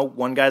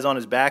 one guy's on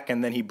his back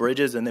and then he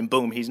bridges and then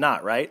boom, he's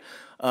not, right?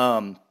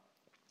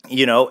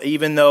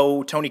 Even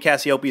though Tony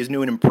Cassioppi is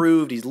new and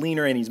improved, he's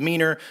leaner and he's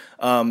meaner,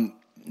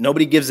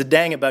 nobody gives a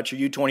dang about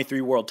your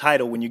U23 world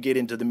title when you get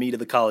into the meat of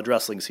the college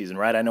wrestling season,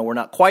 right? I know we're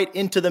not quite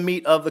into the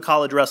meat of the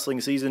college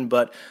wrestling season,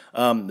 but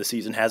the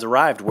season has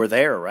arrived. We're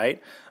there,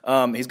 right?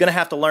 He's going to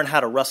have to learn how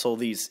to wrestle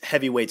these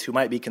heavyweights who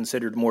might be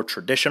considered more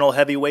traditional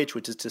heavyweights,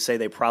 which is to say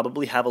they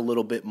probably have a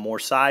little bit more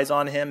size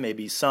on him.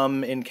 Maybe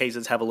some, in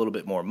cases, have a little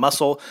bit more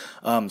muscle.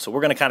 So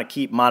we're going to kind of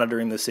keep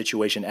monitoring this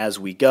situation as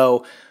we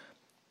go.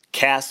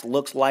 Cass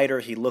looks lighter.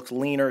 He looks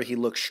leaner. He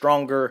looks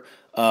stronger.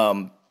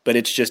 But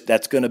it's just,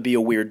 that's going to be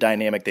a weird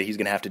dynamic that he's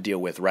going to have to deal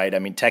with, right? I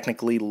mean,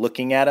 technically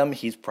looking at him,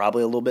 he's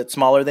probably a little bit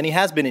smaller than he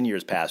has been in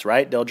years past,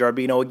 right? Del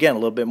Garbino, again, a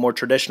little bit more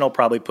traditional,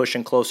 probably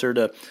pushing closer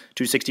to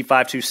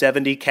 265,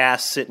 270.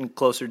 Cass sitting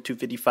closer to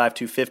 255,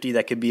 250.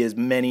 That could be as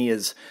many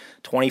as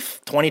 20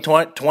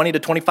 to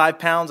 25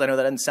 pounds. I know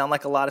that doesn't sound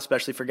like a lot,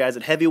 especially for guys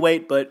at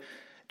heavyweight, but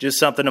just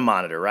something to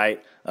monitor,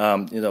 right?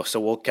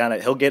 So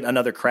he'll get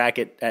another crack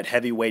at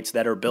heavyweights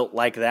that are built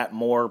like that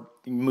more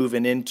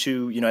moving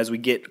into, as we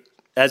get,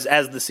 as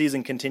the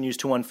season continues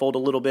to unfold a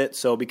little bit.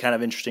 So it'll be kind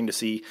of interesting to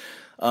see,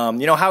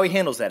 how he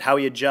handles that, how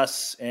he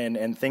adjusts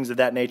and things of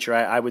that nature.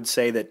 I would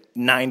say that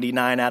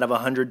 99 out of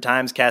 100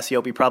 times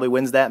Cassioppi probably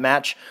wins that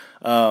match.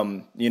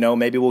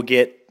 Maybe we'll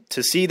get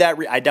to see that.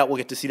 I doubt we'll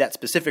get to see that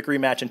specific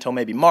rematch until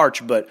maybe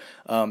March, but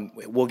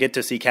we'll get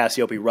to see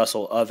Cassioppi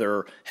wrestle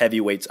other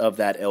heavyweights of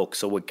that ilk,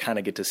 so we'll kind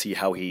of get to see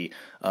how he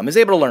is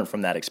able to learn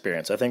from that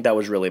experience. I think that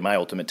was really my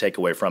ultimate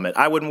takeaway from it.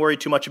 I wouldn't worry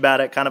too much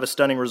about it. Kind of a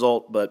stunning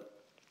result, but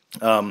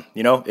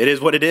it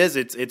is what it is.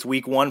 It's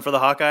week 1 for the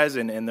Hawkeyes,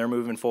 and they're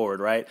moving forward,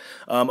 right?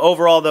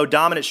 Overall, though,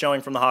 dominant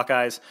showing from the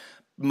Hawkeyes.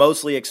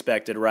 Mostly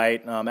expected,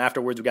 right?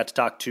 Afterwards, we got to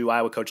talk to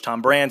Iowa coach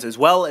Tom Brands, as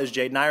well as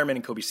Jaden Ironman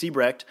and Kobe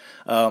Siebrecht.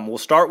 We'll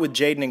start with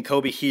Jaden and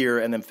Kobe here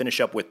and then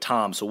finish up with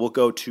Tom. So we'll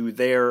go to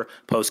their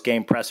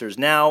post-game pressers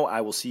now.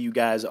 I will see you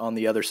guys on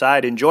the other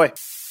side. Enjoy.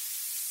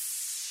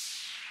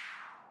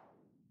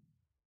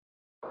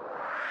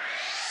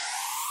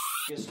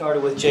 Get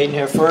started with Jaden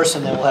here first,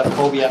 and then we'll have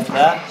Kobe after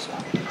that. So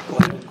go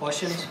ahead with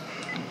questions.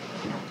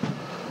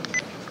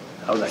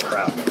 How was that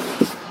crowd?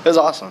 It was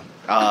awesome.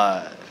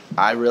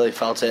 I really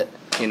felt it,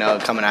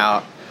 coming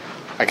out.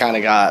 I kind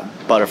of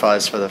got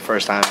butterflies for the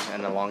first time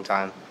in a long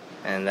time,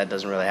 and that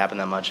doesn't really happen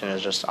that much, and it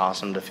was just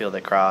awesome to feel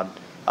the crowd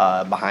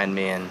behind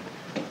me and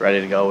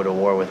ready to go to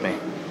war with me.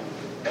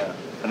 Yeah,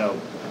 I know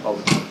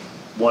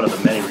one of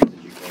the many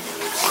reasons you came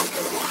here is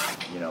because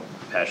of,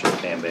 passionate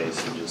fan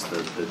base and just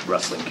the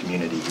wrestling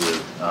community here.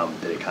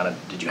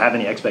 Did you have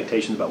any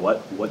expectations about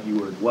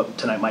what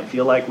tonight might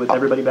feel like with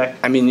everybody back?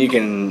 I mean, you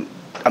can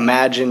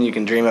imagine, you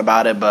can dream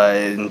about it, but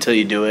until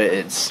you do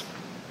it,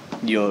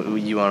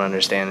 you won't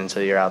understand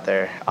until you're out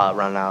there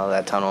running out of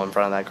that tunnel in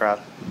front of that crowd.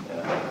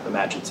 Yeah. The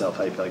match itself,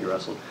 how you felt like you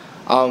wrestled?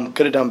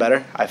 Could have done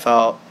better. I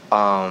felt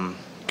got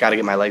to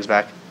get my legs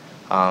back.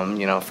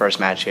 First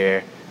match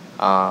here,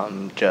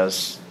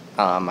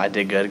 I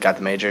did good, got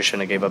the major,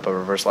 shouldn't have gave up a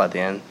reversal at the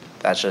end.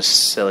 That's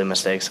just silly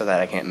mistakes that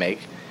I can't make,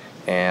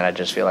 and I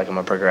just feel like I'm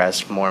going to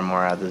progress more and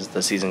more as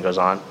the season goes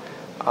on.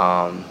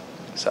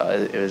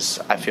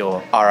 So I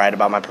feel all right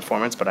about my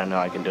performance, but I know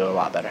I can do it a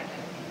lot better.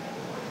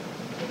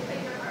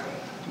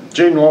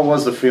 Jaden, what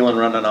was the feeling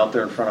running out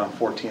there in front of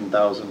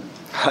 14,000?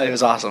 It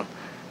was awesome.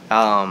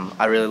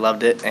 I really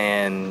loved it,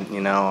 and,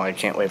 I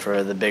can't wait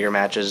for the bigger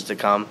matches to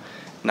come.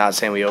 Not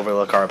saying we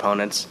overlook our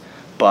opponents,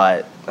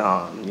 but,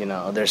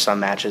 there's some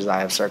matches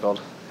I have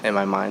circled in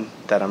my mind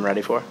that I'm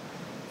ready for,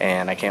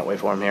 and I can't wait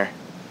for them here.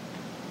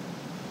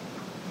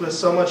 With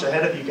so much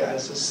ahead of you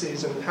guys this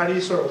season, how do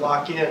you sort of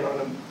lock in on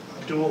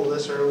a duel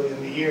this early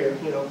in the year,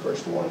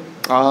 first one?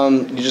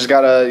 You just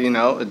gotta,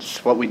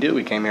 it's what we do.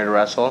 We came here to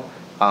wrestle.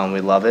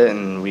 We love it,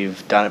 and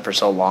we've done it for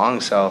so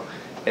long. So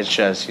it's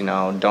just,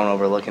 don't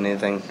overlook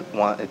anything.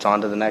 It's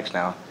on to the next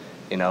now.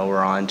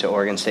 We're on to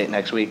Oregon State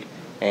next week,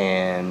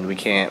 and we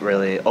can't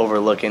really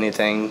overlook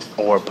anything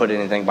or put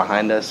anything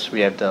behind us.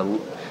 We have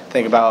to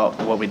think about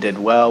what we did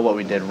well, what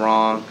we did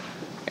wrong,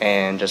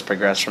 and just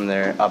progress from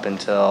there up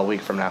until a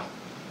week from now.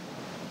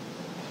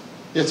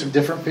 You had some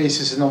different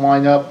faces in the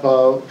lineup.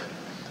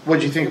 What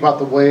did you think about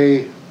the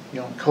way,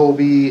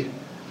 Kobe,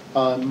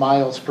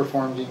 Miles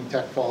performed in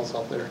Tech Falls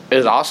out there? It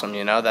was awesome.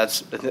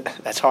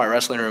 That's how our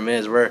wrestling room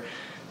is.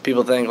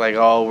 People think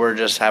we're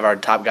just have our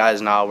top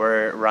guys. No,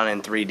 we're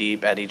running 3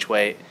 deep at each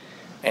weight,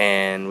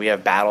 and we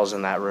have battles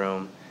in that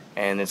room,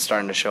 and it's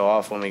starting to show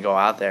off when we go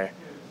out there.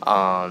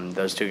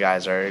 Those 2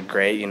 guys are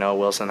great.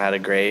 Wilson had a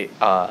great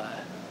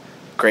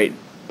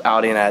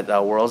outing at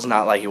Worlds,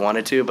 not like he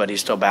wanted to, but he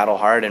still battled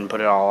hard and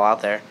put it all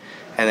out there.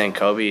 And then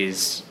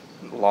Kobe's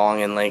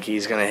long and lanky.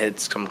 He's going to hit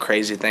some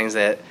crazy things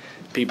that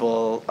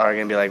people are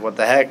going to be like, what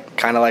the heck?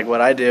 Kind of like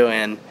what I do,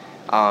 and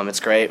it's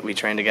great. We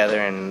train together,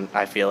 and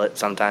I feel it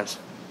sometimes.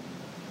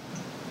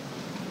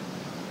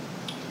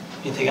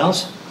 Anything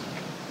else?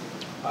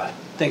 All right.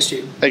 Thanks,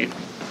 Jaden. Thank you.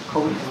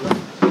 Kobe.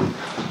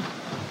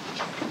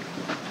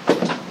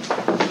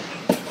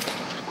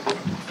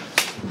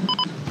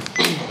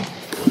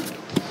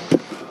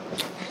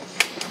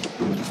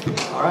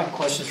 All right,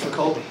 questions for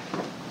Kobe.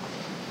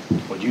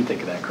 What did you think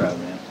of that crowd,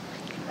 man?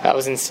 That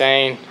was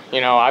insane.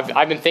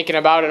 I've been thinking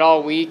about it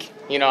all week.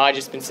 I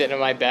just been sitting in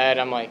my bed.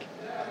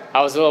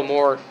 I was a little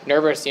more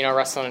nervous,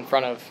 wrestling in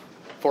front of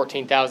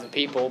 14,000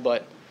 people,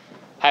 but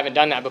I haven't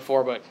done that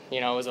before. But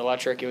it was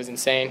electric. It was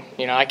insane.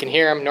 I can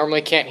hear them.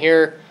 Normally can't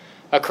hear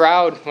a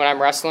crowd when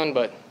I'm wrestling,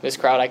 but this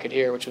crowd I could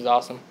hear, which was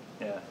awesome.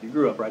 Yeah, you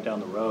grew up right down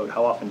the road.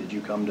 How often did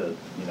you come to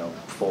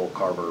full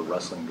Carver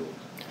wrestling duels?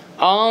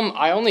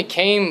 I only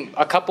came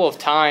a couple of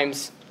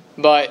times,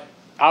 but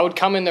I would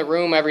come in the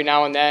room every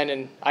now and then,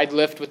 and I'd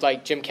lift with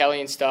Jim Kelly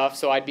and stuff,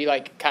 so I'd be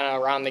kind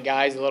of around the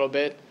guys a little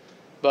bit.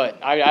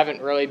 But I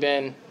haven't really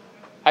been.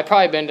 I've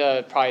probably been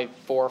to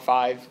 4 or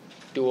 5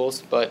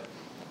 duels, but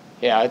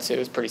yeah, it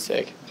was pretty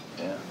sick.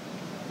 Yeah.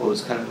 What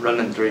was kind of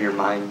running through your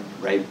mind,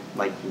 right?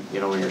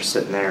 When you're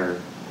sitting there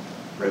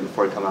right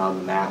before you come out on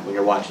the mat, when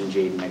you're watching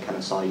Jaden, I kind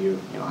of saw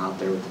you, out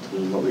there with the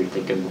team. What were you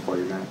thinking before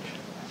your match?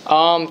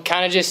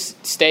 Kind of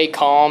just stay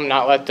calm,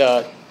 not let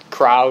the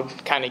crowd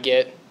kind of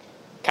get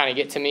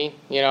to me,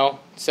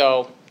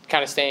 So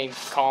kind of staying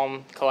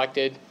calm,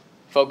 collected,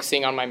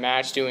 focusing on my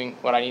match, doing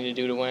what I need to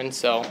do to win.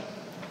 So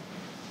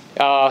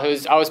I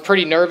was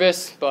pretty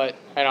nervous, but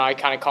I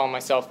kind of calmed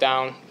myself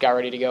down, got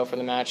ready to go for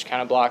the match,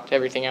 kind of blocked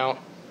everything out,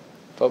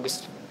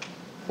 focused.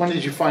 When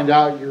did you find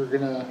out you were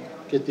going to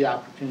get the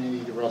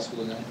opportunity to wrestle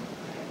tonight?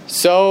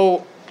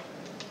 So,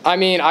 I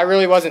mean, I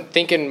really wasn't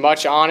thinking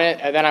much on it,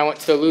 and then I went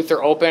to the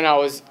Luther Open. I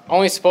was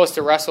only supposed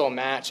to wrestle a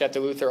match at the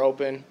Luther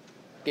Open,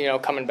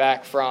 coming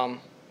back from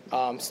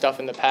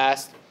stuff in the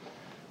past.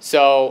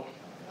 So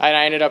I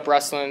ended up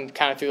wrestling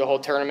kind of through the whole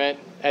tournament,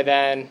 and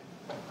then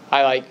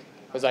I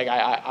was like,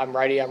 I'm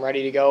ready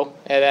to go.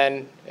 And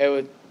then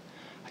I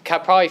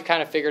probably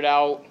kind of figured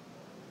out,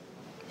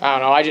 I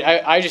don't know,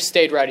 I just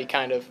stayed ready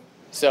kind of.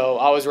 So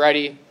I was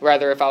ready,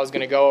 whether if I was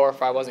going to go or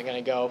if I wasn't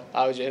going to go.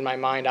 I was in my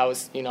mind,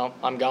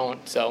 I'm going.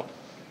 So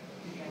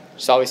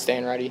just always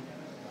staying ready.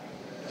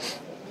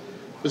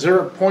 Was there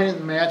a point in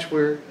the match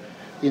where,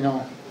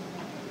 you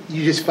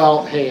just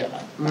felt, hey, I'm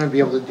going to be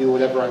able to do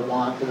whatever I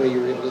want the way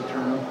you were able to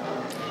turn them?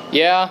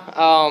 Yeah.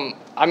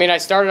 I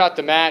started out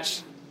the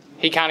match.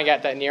 He kind of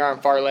got that near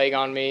arm far leg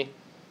on me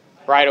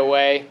right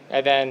away.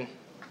 And then,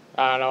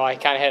 I don't know, I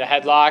kind of hit a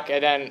headlock.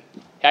 And then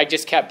I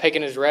just kept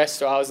picking his wrist.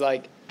 So I was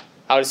like,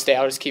 I'll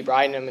just keep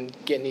riding him and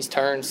getting these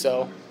turns.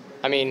 So,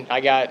 I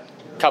got a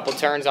couple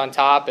turns on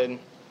top, and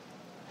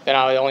then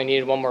I only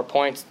needed one more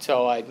point,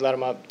 so I let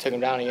him up, took him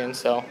down again.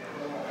 So,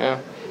 yeah.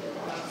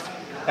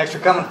 Thanks for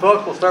coming,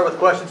 folks. We'll start with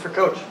questions for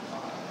Coach.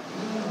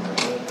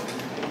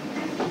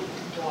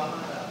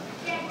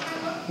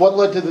 What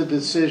led to the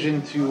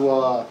decision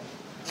to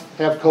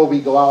have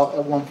Kobe go out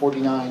at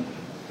 149?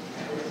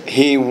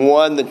 He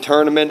won the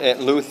tournament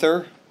at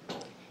Luther.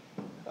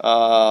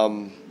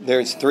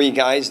 There's 3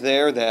 guys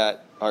there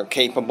that are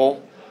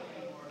capable.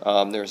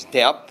 There's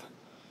depth,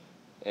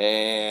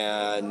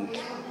 and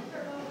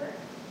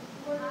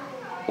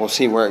we'll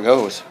see where it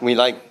goes. We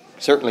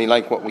certainly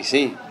like what we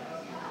see.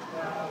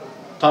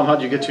 Tom,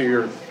 how'd you get to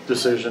your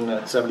decision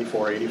at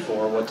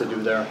 74-84? What to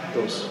do there?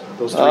 Those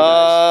 3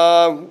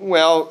 guys.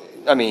 Well,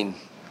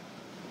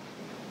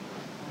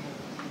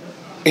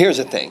 here's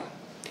the thing.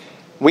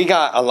 We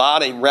got a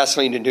lot of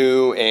wrestling to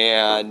do,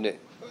 and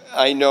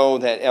I know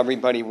that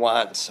everybody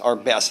wants our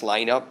best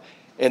lineup,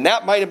 and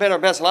that might have been our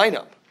best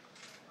lineup.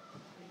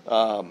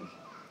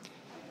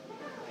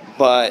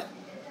 But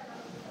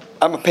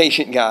I'm a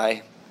patient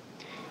guy,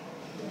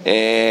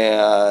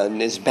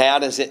 and as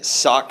bad as it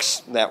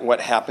sucks that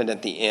what happened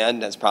at the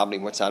end, that's probably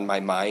what's on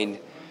my mind.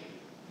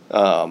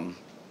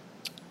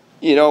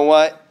 You know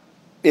what?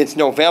 It's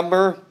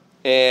November,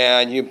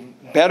 and you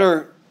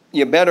better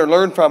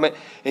learn from it.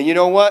 And you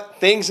know what?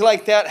 Things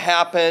like that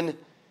happen.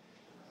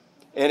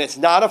 And it's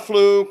not a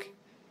fluke.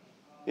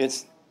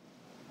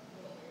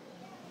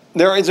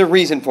 There is a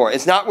reason for it.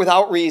 It's not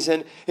without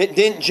reason. It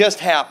didn't just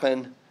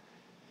happen.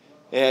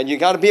 And you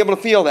got to be able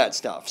to feel that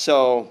stuff.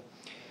 So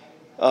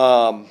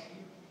that's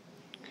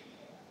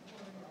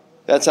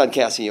on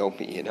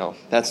Cassiope,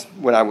 That's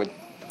what I would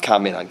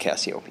comment on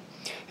Cassiope.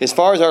 As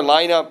far as our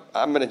lineup,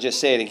 I'm going to just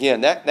say it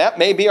again. That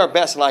may be our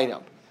best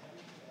lineup.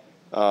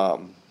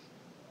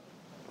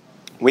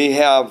 We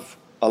have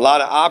a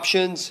lot of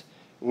options.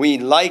 We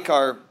like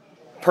our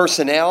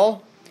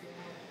personnel.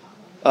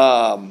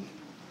 I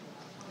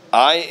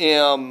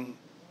am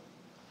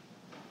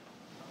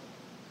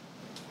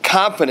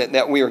confident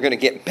that we are going to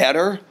get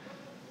better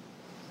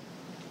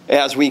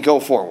as we go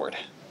forward.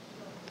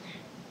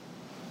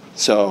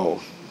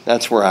 So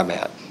that's where I'm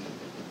at.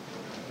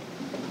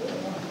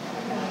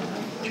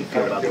 What you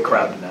feel about the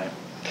crowd tonight?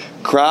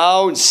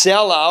 Crowd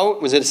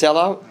sellout. Was it a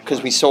sellout?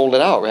 Because we sold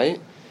it out,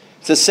 right?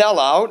 It's a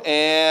sellout,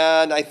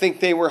 and I think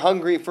they were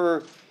hungry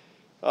for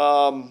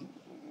Carver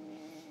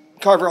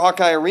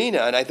Hawkeye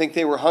Arena, and I think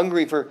they were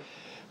hungry for,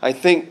 I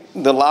think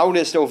the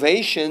loudest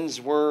ovations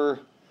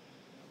were,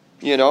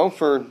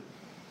 for,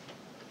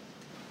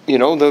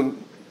 the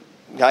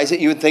guys that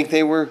you would think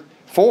they were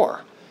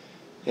for.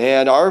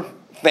 And our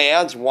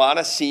fans want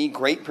to see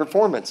great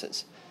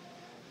performances.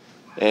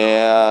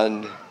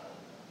 And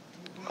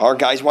our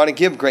guys want to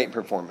give great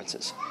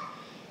performances.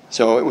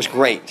 So it was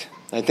great.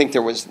 I think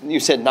there was, you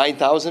said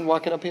 9,000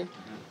 walking up here?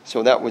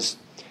 So that was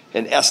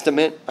an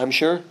estimate, I'm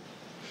sure.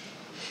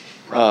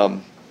 But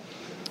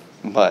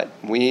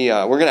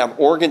we're going to have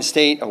Oregon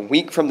State a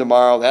week from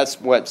tomorrow. That's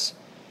what's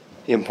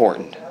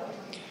important.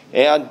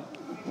 And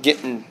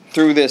getting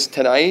through this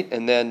tonight,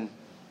 and then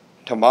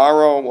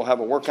tomorrow we'll have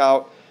a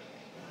workout.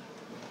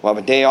 We'll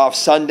have a day off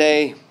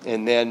Sunday,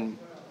 and then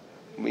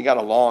we got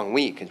a long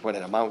week is what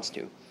it amounts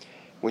to,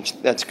 which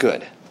that's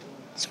good.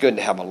 It's good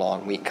to have a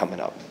long week coming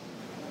up.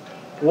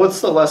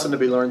 What's the lesson to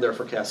be learned there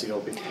for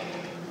Cassiope?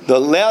 The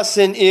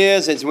lesson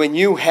is when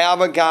you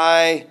have a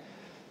guy,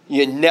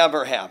 you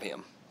never have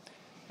him.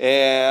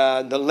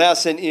 And the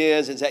lesson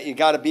is that you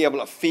got to be able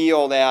to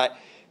feel that.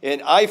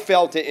 And I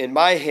felt it in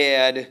my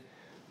head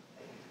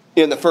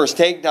in the first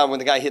takedown when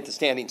the guy hit the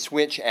standing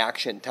switch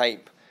action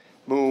type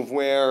move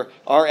where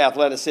our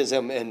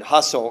athleticism and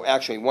hustle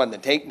actually won the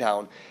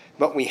takedown.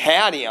 But we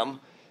had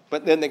him,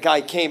 but then the guy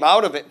came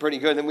out of it pretty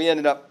good, and we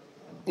ended up,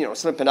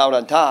 slipping out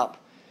on top.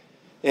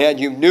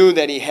 And you knew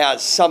that he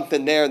has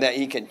something there that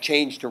he can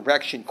change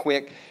direction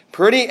quick.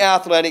 Pretty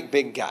athletic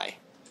big guy.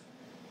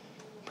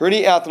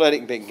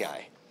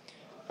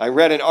 I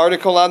read an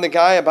article on the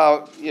guy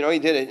about, he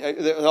did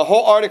it. The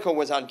whole article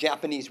was on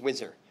Japanese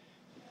whizzer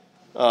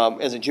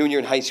as a junior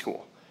in high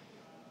school.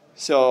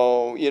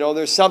 So,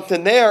 there's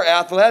something there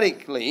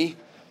athletically,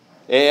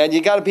 and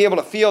you got to be able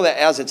to feel that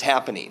as it's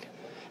happening.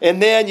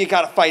 And then you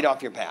got to fight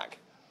off your back.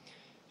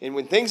 And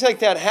when things like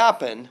that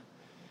happen,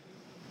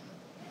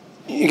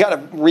 you got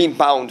to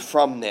rebound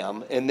from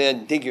them and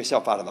then dig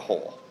yourself out of the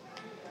hole.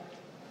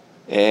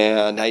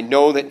 And I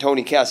know that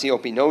Tony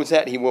Cassiope knows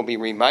that. He will be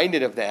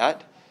reminded of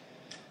that.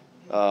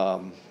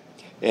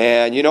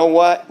 And you know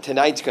what?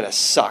 Tonight's going to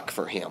suck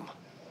for him.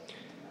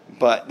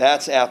 But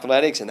that's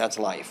athletics and that's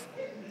life.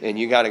 And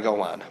you got to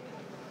go on.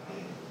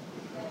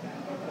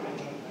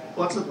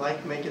 What's it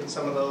like making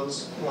some of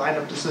those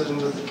lineup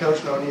decisions with the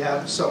coach knowing you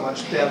have so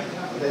much depth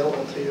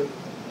available to you?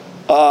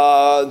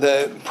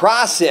 The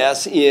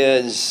process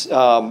is,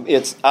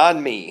 it's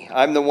on me.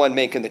 I'm the one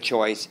making the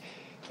choice.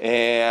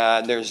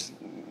 And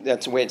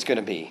that's the way it's going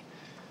to be.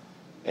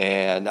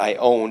 And I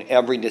own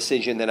every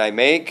decision that I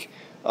make.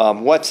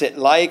 What's it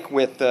like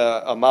with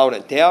the amount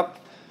of depth?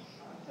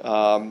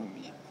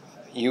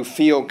 You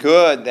feel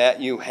good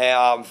that you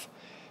have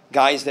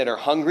guys that are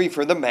hungry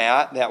for the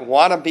mat, that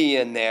want to be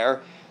in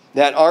there,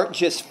 that aren't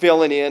just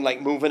filling in,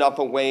 like moving up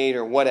a weight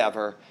or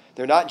whatever.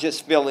 They're not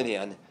just filling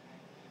in.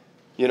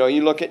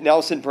 You look at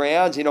Nelson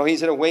Brands,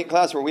 he's in a weight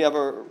class where we have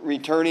a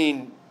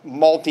returning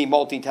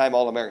multi-time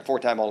All-American,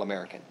 4-time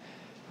All-American.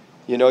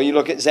 You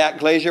look at Zach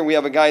Glazier, we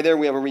have a guy there,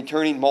 we have a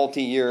returning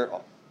multi-year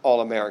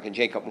All-American,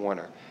 Jacob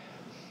Warner.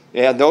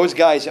 And those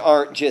guys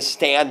aren't just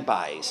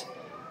standbys.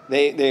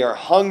 They are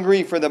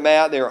hungry for the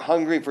mat, they are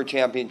hungry for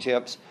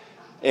championships.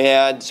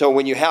 And so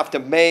when you have to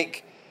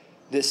make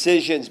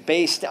decisions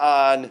based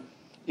on,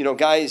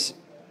 guys,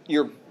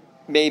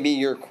 maybe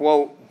your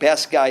quote,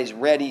 best guys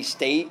ready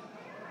state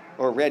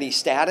or ready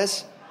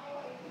status,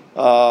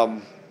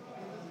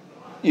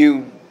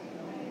 you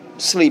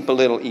sleep a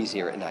little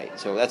easier at night.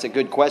 So that's a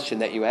good question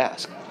that you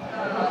ask.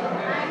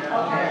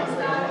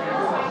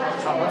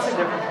 What's the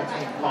difference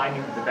between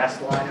finding the best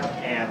lineup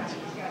and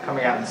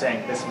coming out and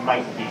saying this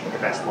might be the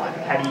best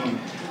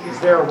lineup? Is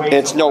there a way?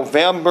 It's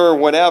November,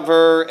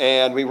 whatever,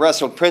 and we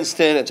wrestled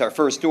Princeton. It's our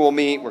first dual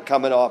meet. We're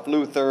coming off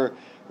Luther.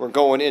 We're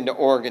going into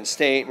Oregon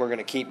State. We're going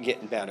to keep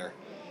getting better.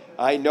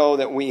 I know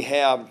that we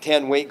have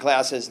 10 weight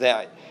classes,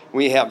 that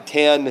we have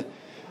 10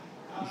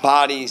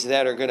 bodies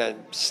that are going to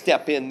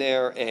step in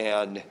there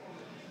and,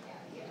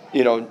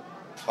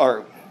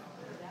 are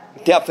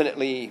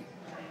definitely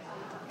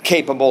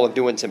capable of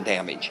doing some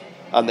damage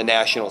on the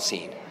national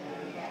scene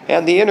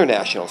and the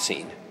international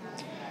scene.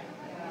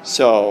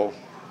 So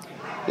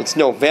it's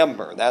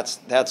November. That's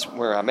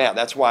where I'm at.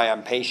 That's why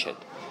I'm patient.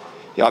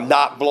 I'm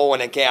not blowing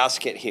a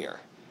gasket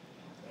here.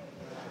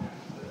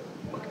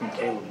 What can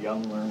Caleb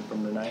Young learn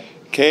from tonight?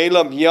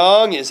 Caleb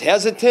Young is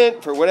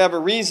hesitant for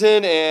whatever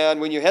reason, and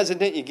when you're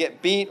hesitant, you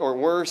get beat or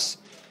worse,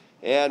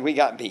 and we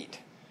got beat.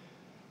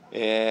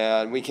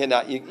 And we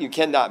cannot, you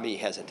cannot be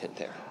hesitant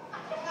there.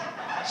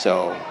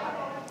 So,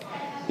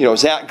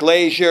 Zach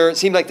Glazier, it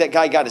seemed like that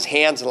guy got his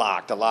hands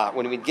locked a lot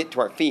when we'd get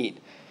to our feet.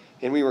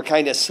 And we were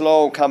kind of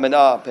slow coming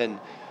up, and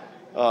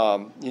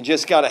you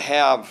just got to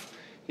have,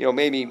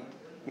 maybe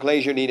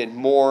Glazier needed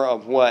more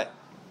of what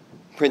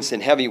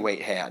Princeton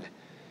Heavyweight had,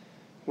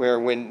 where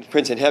when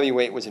Princeton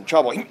Heavyweight was in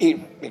trouble,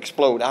 he'd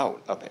explode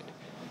out of it.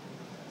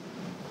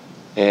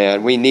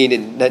 And we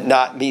needed that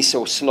not be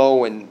so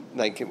slow and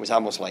it was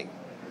almost like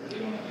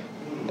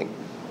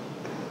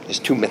it's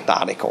too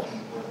methodical.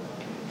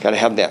 Got to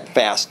have that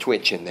fast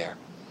twitch in there.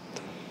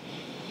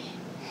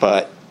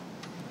 But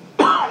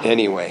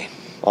anyway,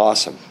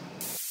 awesome.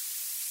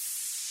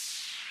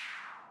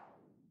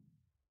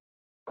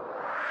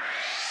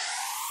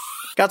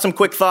 Got some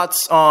quick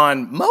thoughts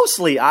on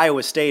mostly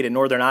Iowa State and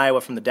Northern Iowa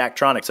from the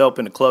Daktronics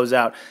Open to close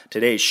out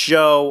today's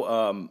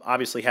show.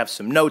 Obviously have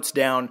some notes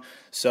down,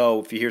 so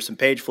if you hear some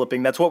page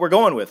flipping, that's what we're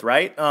going with,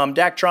 right?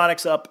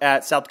 Daktronics up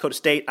at South Dakota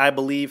State, I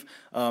believe.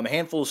 A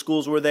handful of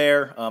schools were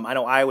there. I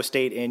know Iowa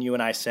State and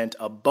UNI sent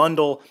a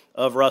bundle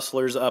of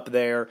wrestlers up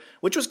there,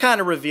 which was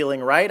kind of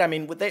revealing, right? I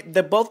mean,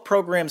 both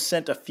programs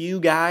sent a few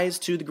guys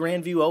to the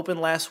Grandview Open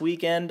last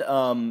weekend.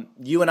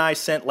 UNI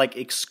sent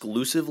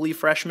exclusively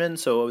freshmen,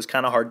 so it was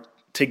kind of hard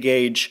to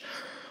gauge,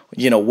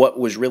 what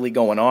was really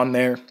going on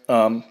there.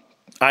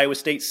 Iowa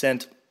State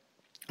sent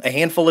a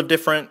handful of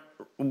different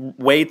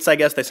weights, I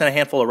guess. They sent a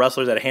handful of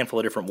wrestlers at a handful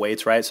of different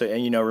weights, right? So,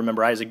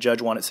 remember Isaac Judge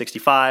won at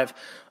 65,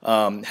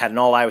 had an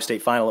all-Iowa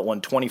State final at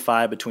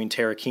 125 between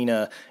Tara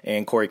Kina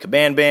and Corey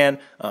Cabanban.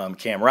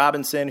 Cam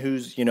Robinson,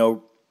 who's,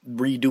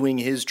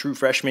 redoing his true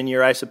freshman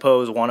year, I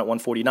suppose, won at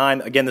 149.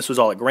 Again, this was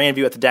all at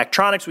Grandview. At the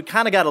Daktronics, we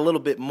kind of got a little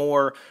bit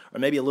more, or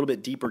maybe a little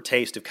bit deeper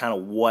taste of kind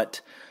of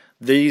what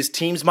these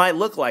teams might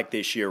look like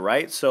this year,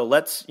 right? So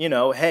let's,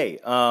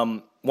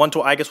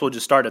 I guess we'll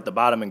just start at the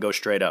bottom and go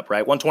straight up,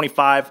 right?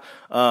 125.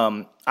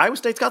 Iowa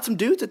State's got some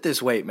dudes at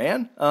this weight,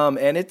 man.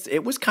 And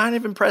it was kind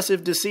of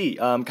impressive to see.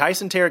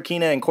 Kyson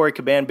Tarakina and Corey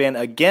Cabanban,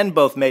 again,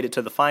 both made it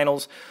to the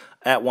finals.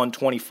 at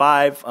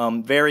 125.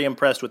 Very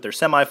impressed with their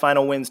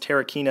semifinal wins.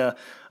 Terrakina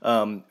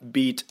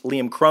beat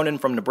Liam Cronin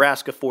from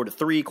Nebraska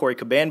 4-3. Corey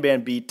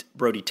Cabanban beat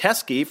Brody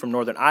Teske from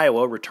Northern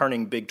Iowa,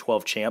 returning Big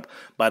 12 champ,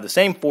 by the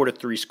same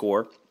 4-3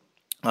 score.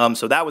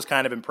 So that was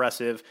kind of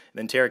impressive.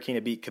 Then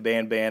Terrakina beat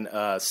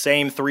Cabanban,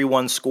 same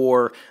 3-1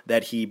 score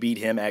that he beat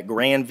him at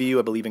Grandview.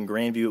 I believe in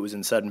Grandview it was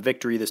in sudden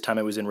victory. This time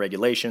it was in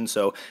regulation.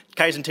 So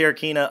Kyson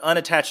Terrakina,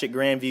 unattached at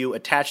Grandview,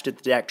 attached at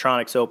the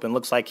Daktronics Open.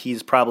 Looks like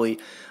he's probably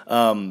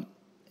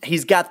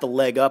he's got the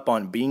leg up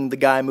on being the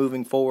guy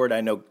moving forward.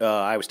 I know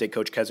Iowa State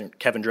coach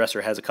Kevin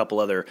Dresser has a couple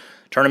other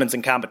tournaments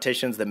and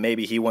competitions that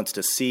maybe he wants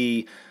to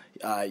see,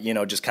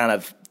 just kind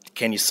of,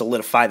 can you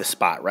solidify the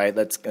spot, right?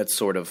 That's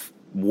sort of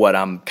what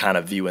I'm kind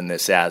of viewing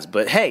this as.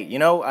 But hey,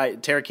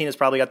 Terrakina's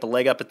probably got the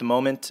leg up at the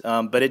moment,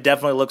 but it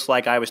definitely looks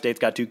like Iowa State's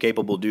got two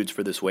capable dudes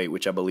for this weight,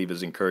 which I believe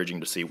is encouraging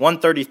to see.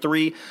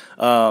 133,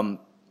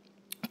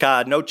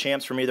 no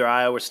champs from either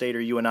Iowa State or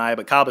UNI,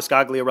 but Kyle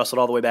Biscaglia wrestled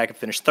all the way back and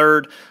finished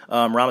third.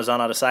 Ramazan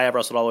Adasayev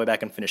wrestled all the way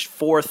back and finished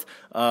fourth.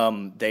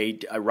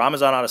 Ramazan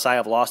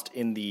Adasayev lost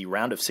in the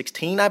round of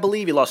 16, I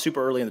believe. He lost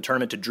super early in the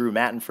tournament to Drew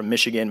Matten from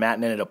Michigan.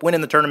 Matten ended up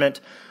winning the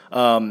tournament.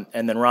 And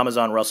then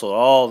Ramazan wrestled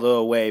all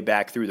the way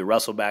back through the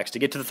wrestlebacks to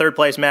get to the third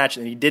place match,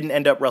 and he didn't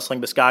end up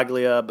wrestling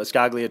Biscaglia.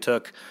 Biscaglia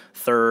took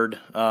third.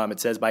 It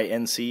says by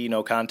NC,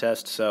 no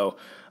contest. So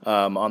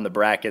on the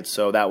brackets.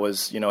 So that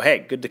was,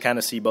 hey, good to kind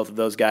of see both of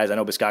those guys. I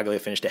know Biscaglia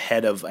finished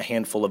ahead of a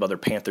handful of other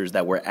Panthers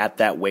that were at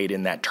that weight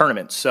in that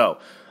tournament. So,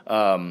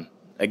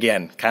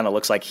 again, kind of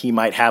looks like he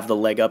might have the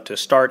leg up to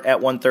start at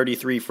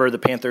 133 for the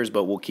Panthers,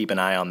 but we'll keep an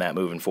eye on that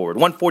moving forward.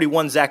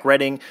 141, Zach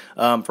Redding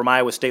from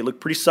Iowa State looked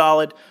pretty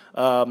solid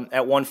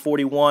at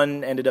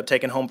 141, ended up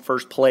taking home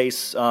first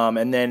place.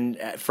 And then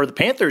for the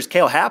Panthers,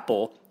 Cale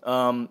Happel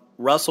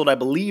wrestled, I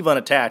believe,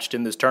 unattached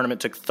in this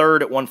tournament, took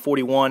third at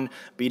 141,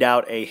 beat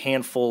out a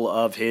handful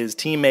of his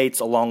teammates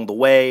along the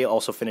way,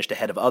 also finished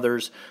ahead of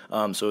others.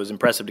 So it was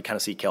impressive to kind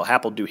of see Cale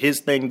Happel do his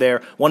thing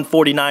there.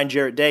 149,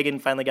 Jarrett Dagan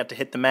finally got to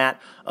hit the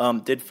mat,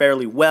 did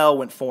fairly well,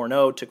 went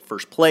 4-0, took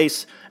first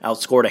place,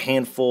 outscored a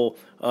handful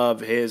of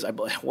his,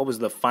 what was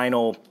the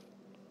final,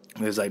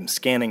 as I'm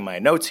scanning my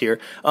notes here,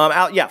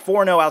 4-0,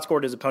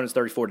 outscored his opponents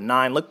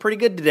 34-9. Looked pretty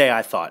good today,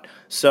 I thought.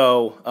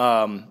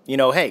 So,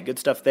 hey, good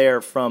stuff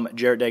there from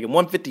Jarrett Dagan.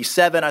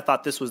 157, I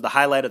thought this was the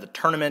highlight of the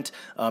tournament.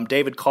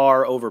 David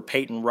Carr over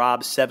Peyton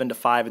Robb,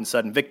 7-5 in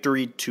sudden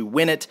victory to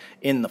win it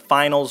in the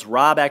finals.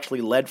 Robb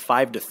actually led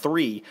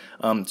 5-3,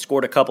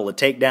 scored a couple of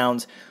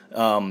takedowns.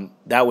 A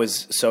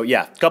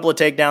couple of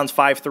takedowns,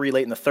 5-3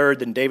 late in the third.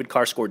 Then David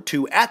Carr scored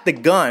 2 at the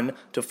gun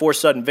to force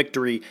sudden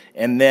victory,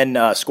 and then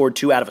scored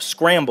 2 out of a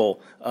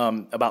scramble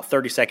about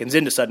 30 seconds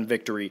into sudden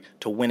victory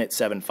to win it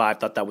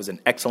 7-5. Thought that was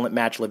an excellent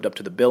match, lived up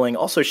to the billing.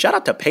 Also, shout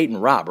out to Peyton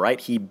Robb, right?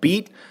 He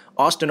beat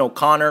Austin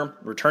O'Connor,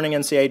 returning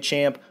NCAA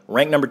champ,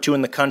 ranked number 2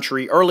 in the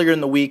country earlier in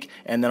the week,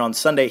 and then on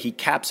Sunday he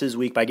caps his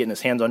week by getting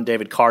his hands on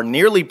David Carr,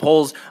 nearly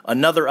pulls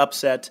another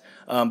upset,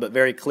 but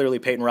very clearly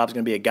Peyton Robb's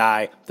going to be a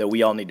guy that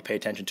we all need to pay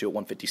attention to at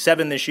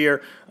 157 this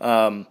year.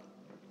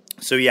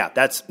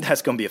 That's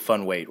going to be a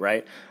fun weight,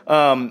 right?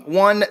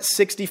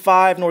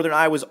 165, Northern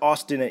Iowa's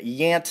Austin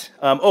Yant.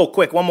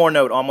 Quick, one more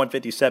note on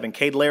 157.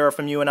 Cade Lara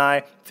from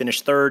UNI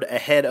finished third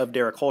ahead of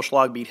Derek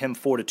Holschlag, beat him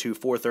 4-2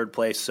 for third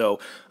place. So,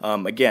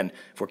 again,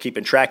 if we're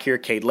keeping track here,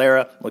 Cade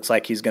Lara looks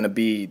like he's going to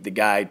be the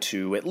guy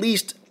to at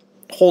least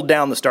hold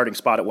down the starting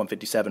spot at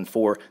 157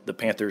 for the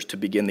Panthers to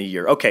begin the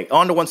year. Okay,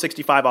 on to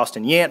 165,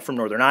 Austin Yant from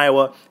Northern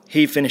Iowa.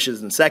 He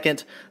finishes in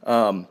second.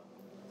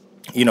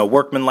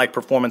 Workman-like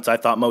performance, I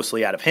thought,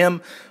 mostly out of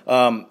him.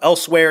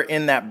 Elsewhere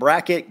in that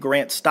bracket,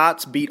 Grant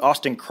Stotts beat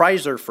Austin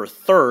Kreiser for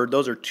third.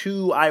 Those are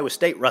 2 Iowa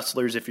State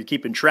wrestlers, if you're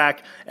keeping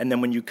track. And then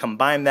when you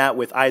combine that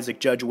with Isaac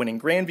Judge winning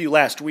Grandview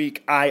last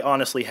week, I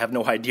honestly have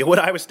no idea what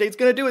Iowa State's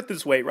going to do at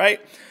this weight, right?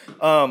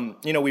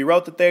 We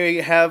wrote that they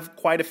have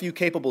quite a few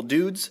capable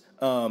dudes.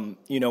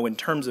 In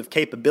terms of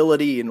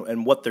capability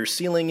and what their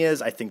ceiling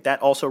is, I think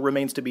that also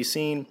remains to be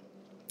seen.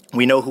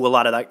 We know who a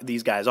lot of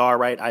these guys are,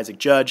 right? Isaac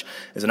Judge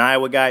is an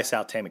Iowa guy,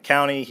 South Tama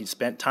County. He's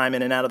spent time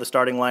in and out of the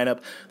starting lineup.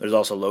 There's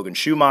also Logan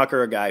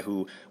Schumacher, a guy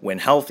who, when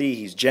healthy,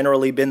 he's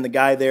generally been the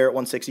guy there at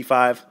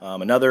 165.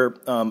 Another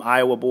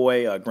Iowa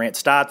boy, Grant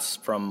Stotts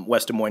from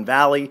West Des Moines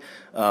Valley.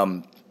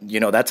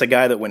 That's a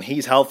guy that when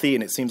he's healthy,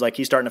 and it seems like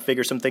he's starting to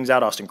figure some things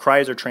out. Austin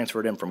Kreiser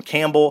transferred in from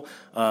Campbell.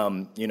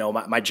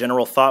 My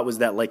general thought was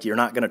that, you're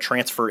not going to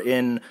transfer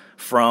in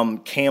from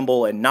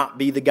Campbell and not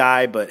be the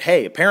guy. But,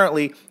 hey,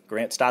 apparently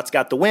Grant Stotts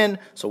got the win,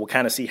 so we'll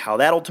kind of see how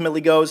that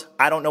ultimately goes.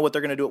 I don't know what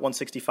they're going to do at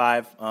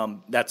 165.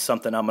 That's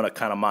something I'm going to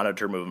kind of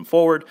monitor moving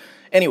forward.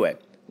 Anyway,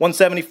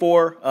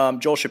 174,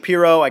 Joel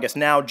Shapiro, I guess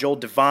now Joel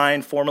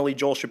Devine, formerly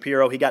Joel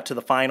Shapiro. He got to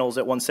the finals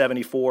at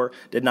 174.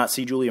 Did not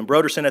see Julian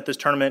Broderson at this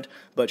tournament,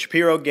 but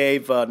Shapiro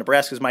gave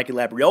Nebraska's Mikey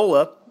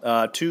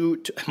Labriola,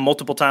 two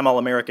multiple-time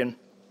All-American,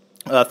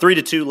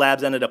 3-2.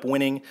 Labs ended up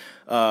winning.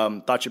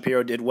 Thought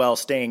Shapiro did well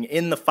staying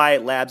in the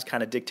fight. Labs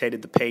kind of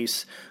dictated the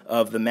pace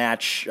of the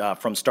match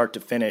from start to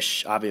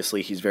finish.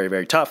 Obviously, he's very,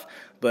 very tough.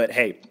 But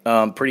hey,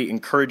 pretty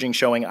encouraging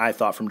showing, I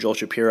thought, from Joel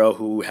Shapiro,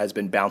 who has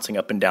been bouncing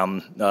up and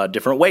down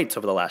different weights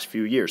over the last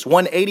few years.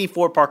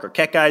 184, Parker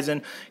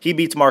Keckeisen. He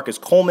beats Marcus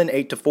Coleman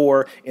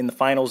 8-4 in the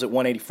finals at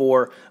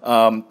 184.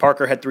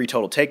 Parker had 3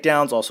 total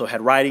takedowns, also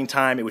had riding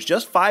time. It was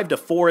just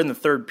 5-4 in the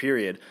third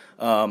period.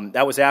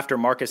 That was after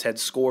Marcus had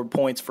scored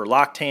points for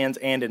locked hands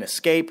and an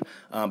escape,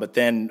 but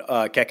then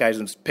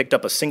Keckeisen picked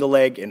up a single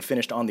leg and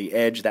finished on the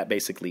edge. That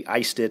basically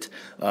iced it.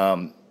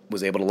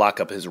 Was able to lock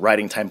up his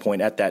riding time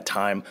point at that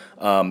time.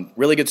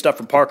 Really good stuff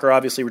from Parker,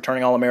 obviously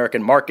returning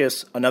All-American.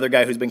 Marcus, another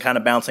guy who's been kind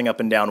of bouncing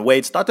up and down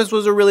weights. Thought this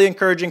was a really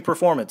encouraging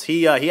performance.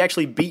 He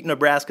actually beat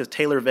Nebraska's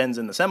Taylor Venz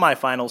in the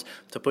semifinals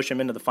to push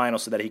him into the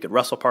finals so that he could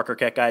wrestle Parker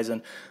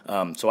Keckeisen.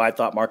 So I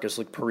thought Marcus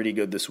looked pretty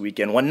good this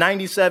weekend.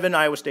 197,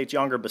 Iowa State's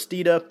Yonger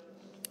Bastida.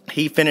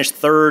 He finished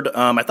third.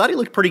 I thought he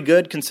looked pretty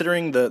good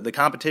considering the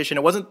competition.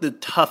 It wasn't the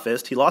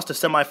toughest. He lost a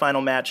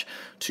semifinal match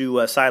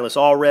to Silas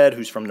Allred,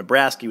 who's from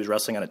Nebraska. He was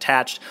wrestling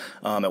unattached.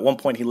 At one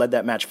point, he led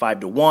that match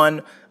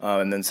 5-1,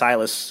 and then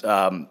Silas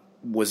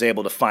was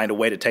able to find a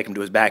way to take him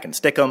to his back and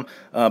stick him.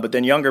 But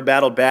then Yonger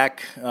battled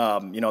back.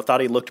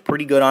 Thought he looked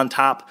pretty good on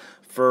top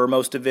for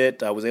most of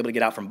it. Was able to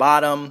get out from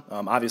bottom.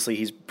 Obviously,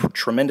 he's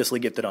tremendously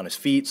gifted on his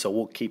feet, so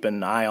we'll keep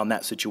an eye on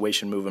that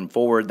situation moving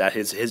forward. That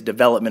his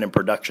development and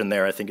production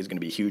there, I think, is going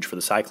to be huge for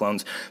the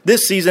Cyclones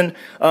this season.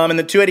 In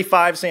the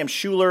 285, Sam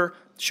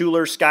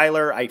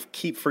Schuyler, I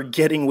keep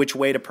forgetting which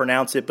way to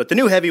pronounce it, but the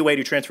new heavyweight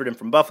who transferred in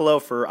from Buffalo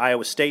for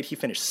Iowa State, he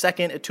finished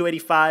second at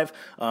 285,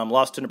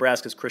 lost to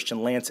Nebraska's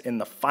Christian Lance in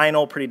the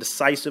final pretty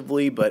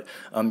decisively, but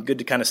good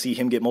to kind of see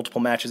him get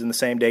multiple matches in the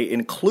same day,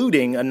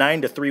 including a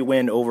 9-3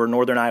 win over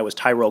Northern Iowa's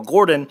Tyrell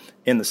Gordon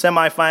in the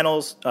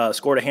semifinals,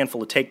 scored a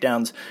handful of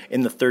takedowns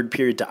in the third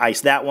period to ice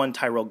that one.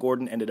 Tyrell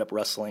Gordon ended up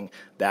wrestling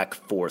back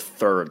for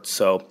third.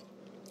 So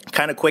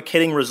kind of quick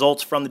hitting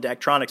results from the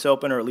Daktronics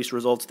Open, or at least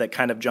results that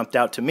kind of jumped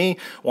out to me.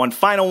 One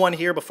final one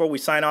here before we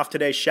sign off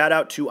today. Shout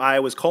out to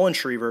Iowa's Colin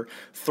Schriever,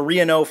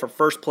 3-0 for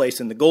first place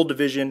in the gold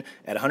division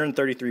at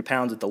 133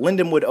 pounds at the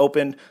Lindenwood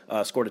Open.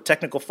 Scored a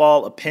technical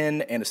fall, a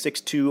pin, and a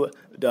 6-2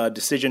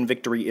 decision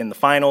victory in the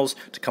finals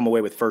to come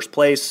away with first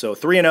place. So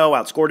 3-0,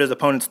 outscored his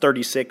opponents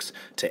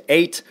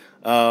 36-8.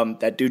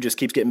 That dude just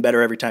keeps getting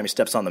better every time he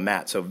steps on the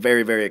mat. So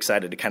very, very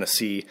excited to kind of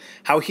see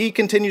how he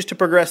continues to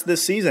progress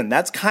this season.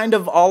 That's kind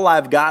of all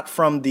I've got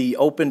from the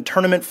Open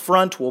tournament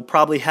front. We'll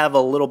probably have a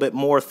little bit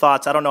more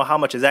thoughts. I don't know how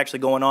much is actually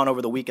going on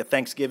over the week of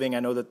Thanksgiving. I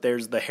know that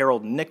there's the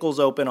Harold Nichols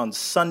Open on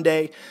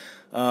Sunday,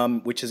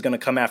 which is going to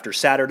come after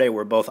Saturday,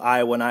 where both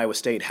Iowa and Iowa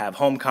State have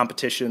home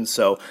competitions.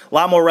 So a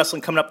lot more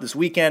wrestling coming up this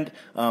weekend.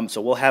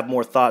 So we'll have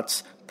more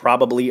thoughts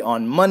probably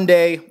on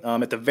Monday,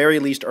 at the very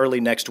least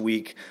early next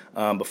week,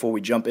 before we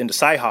jump into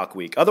Cyhawk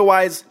Week.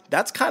 Otherwise,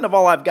 that's kind of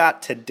all I've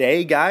got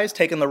today, guys.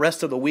 Taking the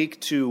rest of the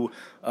week to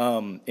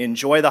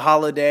enjoy the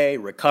holiday,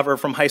 recover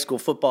from high school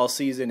football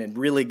season, and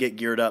really get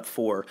geared up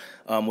for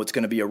what's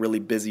going to be a really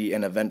busy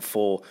and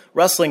eventful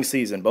wrestling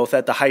season, both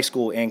at the high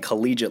school and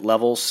collegiate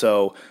level.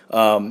 So,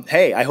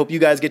 hey, I hope you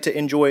guys get to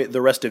enjoy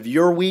the rest of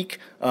your week.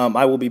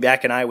 I will be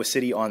back in Iowa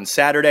City on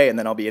Saturday, and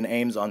then I'll be in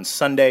Ames on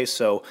Sunday,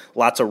 so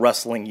lots of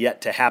wrestling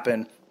yet to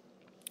happen.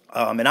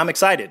 And I'm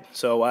excited.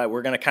 So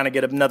we're going to kind of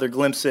get another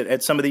glimpse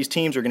at some of these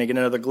teams. We're going to get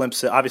another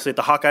glimpse obviously, at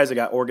the Hawkeyes. I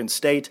got Oregon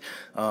State.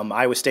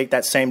 Iowa State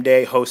that same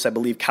day hosts, I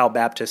believe, Cal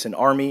Baptist and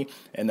Army.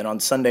 And then on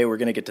Sunday, we're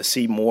going to get to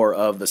see more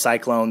of the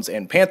Cyclones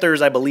and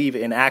Panthers, I believe,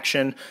 in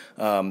action.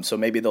 So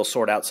maybe they'll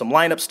sort out some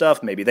lineup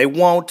stuff. Maybe they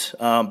won't.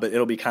 But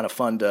it'll be kind of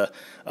fun to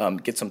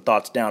get some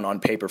thoughts down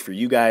on paper for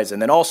you guys.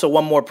 And then also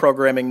one more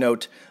programming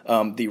note.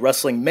 The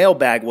Wrestling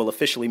Mailbag will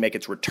officially make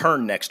its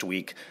return next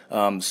week.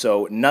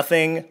 So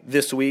nothing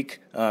this week,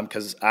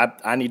 because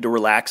I need to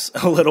relax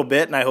a little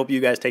bit, and I hope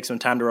you guys take some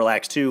time to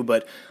relax too.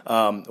 But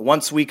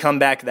once we come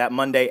back that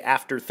Monday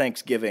after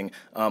Thanksgiving,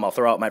 I'll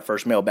throw out my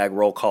first mailbag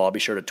roll call. I'll be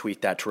sure to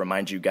tweet that to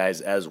remind you guys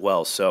as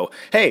well. So,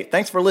 hey,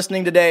 thanks for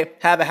listening today.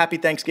 Have a happy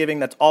Thanksgiving.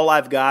 That's all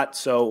I've got.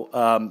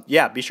 So,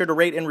 yeah, be sure to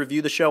rate and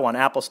review the show on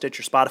Apple,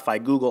 Stitcher,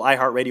 Spotify, Google,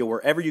 iHeartRadio,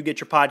 wherever you get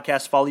your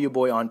podcasts. Follow your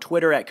boy on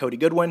Twitter at Cody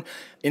Goodwin,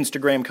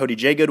 Instagram, Cody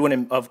J. Goodwin,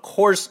 and, of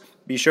course,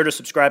 be sure to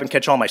subscribe and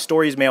catch all my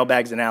stories,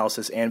 mailbags,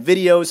 analysis, and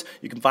videos.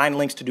 You can find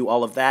links to do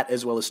all of that,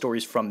 as well as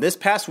stories from this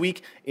past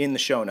week in the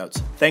show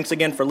notes. Thanks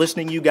again for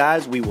listening, you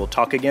guys. We will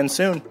talk again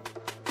soon.